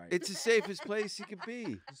is all right. It's the safest place you can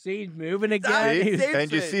be. See, moving Stop. again. See? Safe And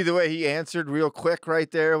you space. see the way he answered real quick right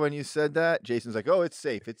there when you said that? Jason's like, oh, it's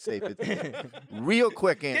safe. It's safe. It's safe. Real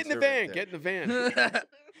quick answer. Get in the van. right Get in the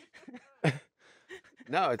van.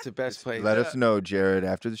 No, it's the best place. there. Let us know, Jared,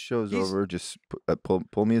 after the show's He's- over. Just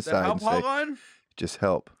pull me aside and say, on? just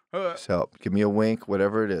help. Uh, Just help. Give me a wink,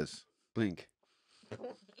 whatever it is. Blink.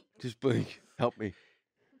 Just blink. Help me.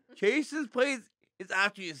 Jason's place is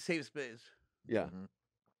actually a safe space. Yeah.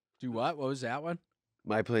 Do what? What was that one?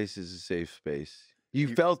 My place is a safe space.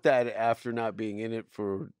 You felt that after not being in it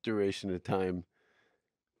for duration of time.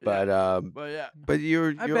 But yeah. but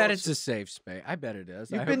you're I bet it's a safe space. I bet it is.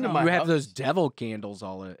 You've I been hope to my you have those house. devil candles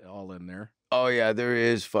all in there. Oh yeah, there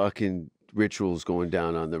is fucking rituals going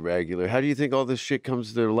down on the regular. How do you think all this shit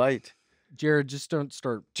comes to light? Jared, just don't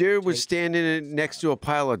start. Jared was Take- standing next to a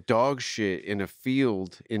pile of dog shit in a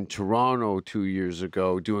field in Toronto 2 years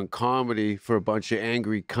ago doing comedy for a bunch of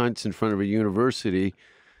angry cunts in front of a university.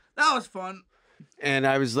 That was fun. And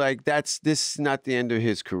I was like, this is not the end of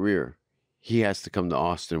his career. He has to come to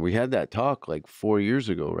Austin. We had that talk like 4 years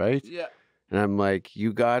ago, right? Yeah. And I'm like,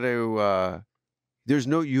 you got to,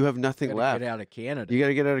 you have nothing Gotta left. Get out of Canada. You got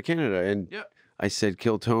to get out of Canada. And Yeah. I said,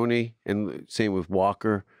 kill Tony. And same with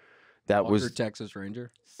Walker. That Walker, was Texas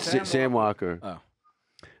Ranger. Sam Walker.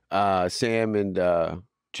 Oh. Sam and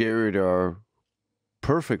Jared are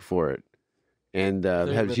perfect for it. And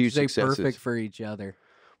have huge They're successes. perfect for each other.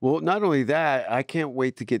 Well, not only that, I can't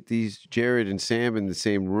wait to get these Jared and Sam in the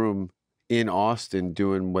same room in Austin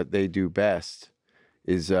doing what they do best.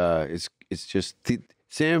 It's just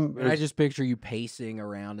Sam. And I just picture you pacing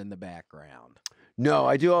around in the background. No,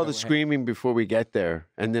 I do all Go the ahead. screaming before we get there,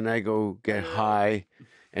 and then I go get high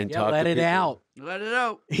and Yeah, talk. let to it people. out. Let it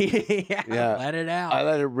out. Yeah, let it out. I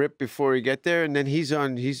let it rip before we get there, and then he's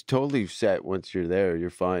totally set once you're there. You're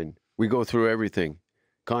fine. We go through everything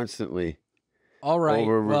constantly. All right.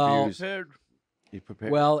 Over Well, reviews. Prepared. You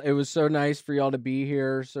prepared? well, it was so nice for y'all to be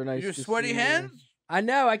here. So nice. Your to sweaty see you. hands? I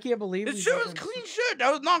know. I can't believe It we sure was both- clean shit. That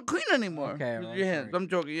was not clean anymore. Okay, With I'm your hands. sorry. I'm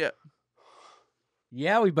joking. Yeah.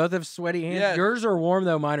 Yeah, we both have sweaty hands. Yes. Yours are warm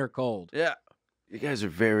though. Mine are cold. Yeah. You guys are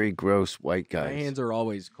very gross white My guys. hands are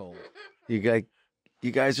always cold. You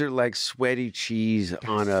guys are like sweaty cheese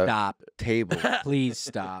on a Stop. table. Please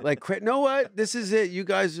stop. Like, know what? This is it. You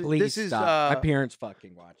guys. Please this is stop. My parents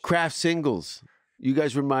fucking watch. Kraft singles. You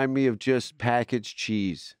guys remind me of just packaged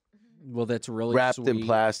cheese. Well, that's really Wrapped in sweet.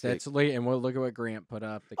 plastic. That's late, and we'll look at what Grant put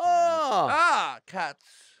up. The cat. Oh, Ah, cats.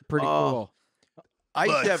 Pretty oh. cool. I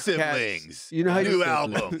used Blood to have siblings. cats. You know how New you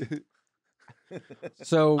album.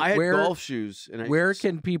 So I had where golf shoes, and where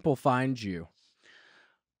can people find you?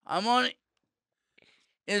 I'm on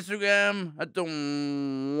Instagram at the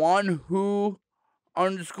 _who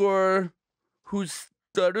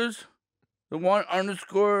stutters. The _who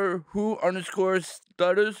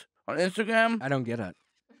stutters on Instagram. I don't get it.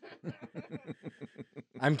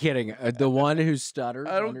 I'm kidding. The one who stutters.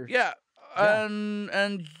 I don't. Yeah.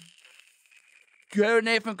 And Jared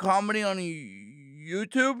Nathan comedy on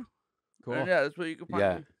YouTube. Cool. And yeah, that's where you can find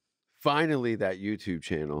Yeah. me. Finally, that YouTube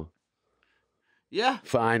channel. Yeah.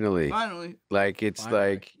 Finally. Finally. Like, it's Finally.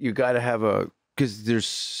 like you got to have because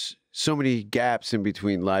there's so many gaps in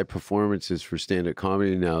between live performances for stand-up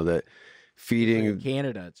comedy now that feeding.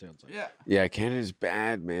 Canada, it sounds like. Yeah. Yeah, Canada's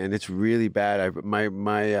bad, man. It's really bad.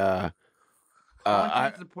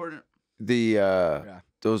 Content's important.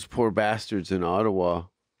 Those poor bastards in Ottawa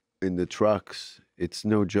in the trucks. It's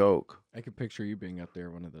no joke. I could picture you being up there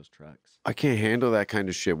in one of those trucks. I can't handle that kind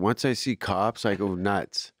of shit. Once I see cops, I go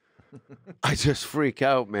nuts. I just freak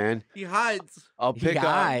out, man. He hides. I'll pick up.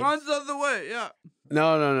 hides. Runs the other way. Yeah.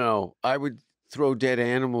 No. I would throw dead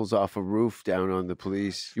animals off a roof down on the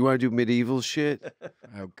police. You want to do medieval shit?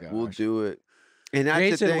 Oh god. We'll do it. And that's the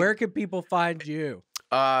Jason, thing. where can people find you?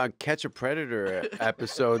 Catch a Predator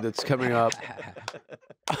episode that's coming up.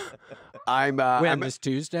 I'm This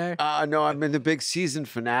Tuesday? no, I'm in the big season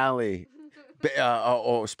finale.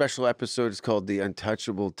 Special episode is called The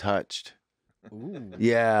Untouchable Touched. Ooh.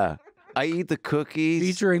 Yeah. I eat the cookies,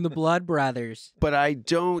 Featuring the Blood Brothers. but I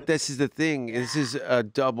don't. This is the thing. This is a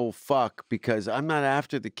double fuck because I'm not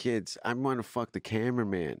after the kids. I want to fuck the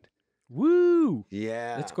cameraman. Woo!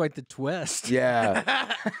 Yeah. That's quite the twist.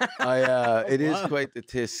 Yeah. It is quite the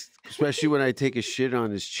tisk, especially when I take a shit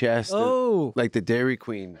on his chest. Oh, Like the Dairy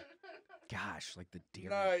Queen. gosh, like the Dairy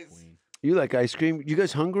Nice. Queen. You like ice cream? You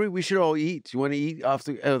guys hungry? We should all eat. You want to eat out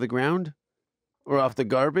of the ground? Or off the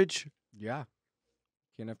garbage? Yeah.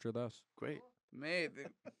 Can't after those. Great. Amazing.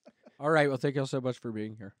 All right. Well, thank you all so much for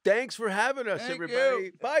being here. Thanks for having us, Thank everybody.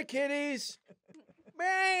 you. Bye, kitties.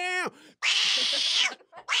 Meow.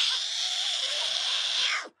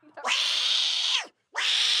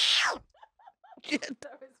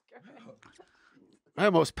 I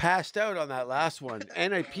almost passed out on that last one,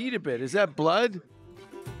 and I peed a bit. Is that blood?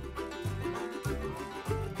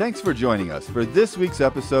 Thanks for joining us for this week's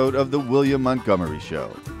episode of The William Montgomery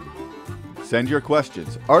Show. Send your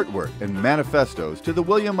questions, artwork, and manifestos to The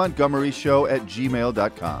William Montgomery Show at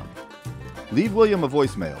gmail.com. Leave William a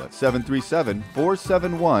voicemail at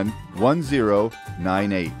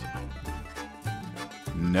 737-471-1098.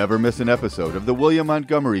 Never miss an episode of The William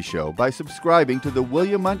Montgomery Show by subscribing to The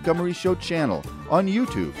William Montgomery Show channel on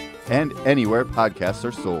YouTube and anywhere podcasts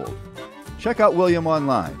are sold. Check out William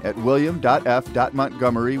online at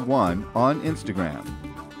william.f.montgomery1 on Instagram.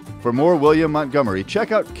 For more William Montgomery,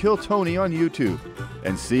 check out Kill Tony on YouTube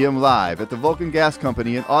and see him live at the Vulcan Gas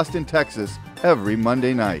Company in Austin, Texas every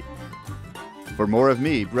Monday night. For more of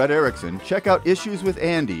me, Brett Erickson, check out Issues with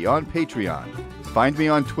Andy on Patreon. Find me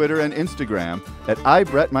on Twitter and Instagram at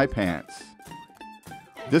IBrettMyPants.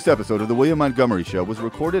 This episode of The William Montgomery Show was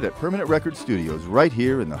recorded at Permanent Record Studios right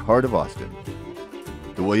here in the heart of Austin.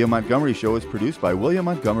 The William Montgomery Show is produced by William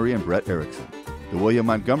Montgomery and Brett Erickson. The William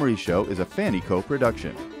Montgomery Show is a FannieCo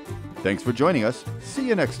production. Thanks for joining us. See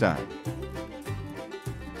you next time.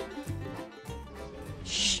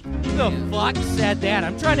 Shh, who the fuck said that?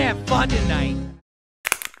 I'm trying to have fun tonight.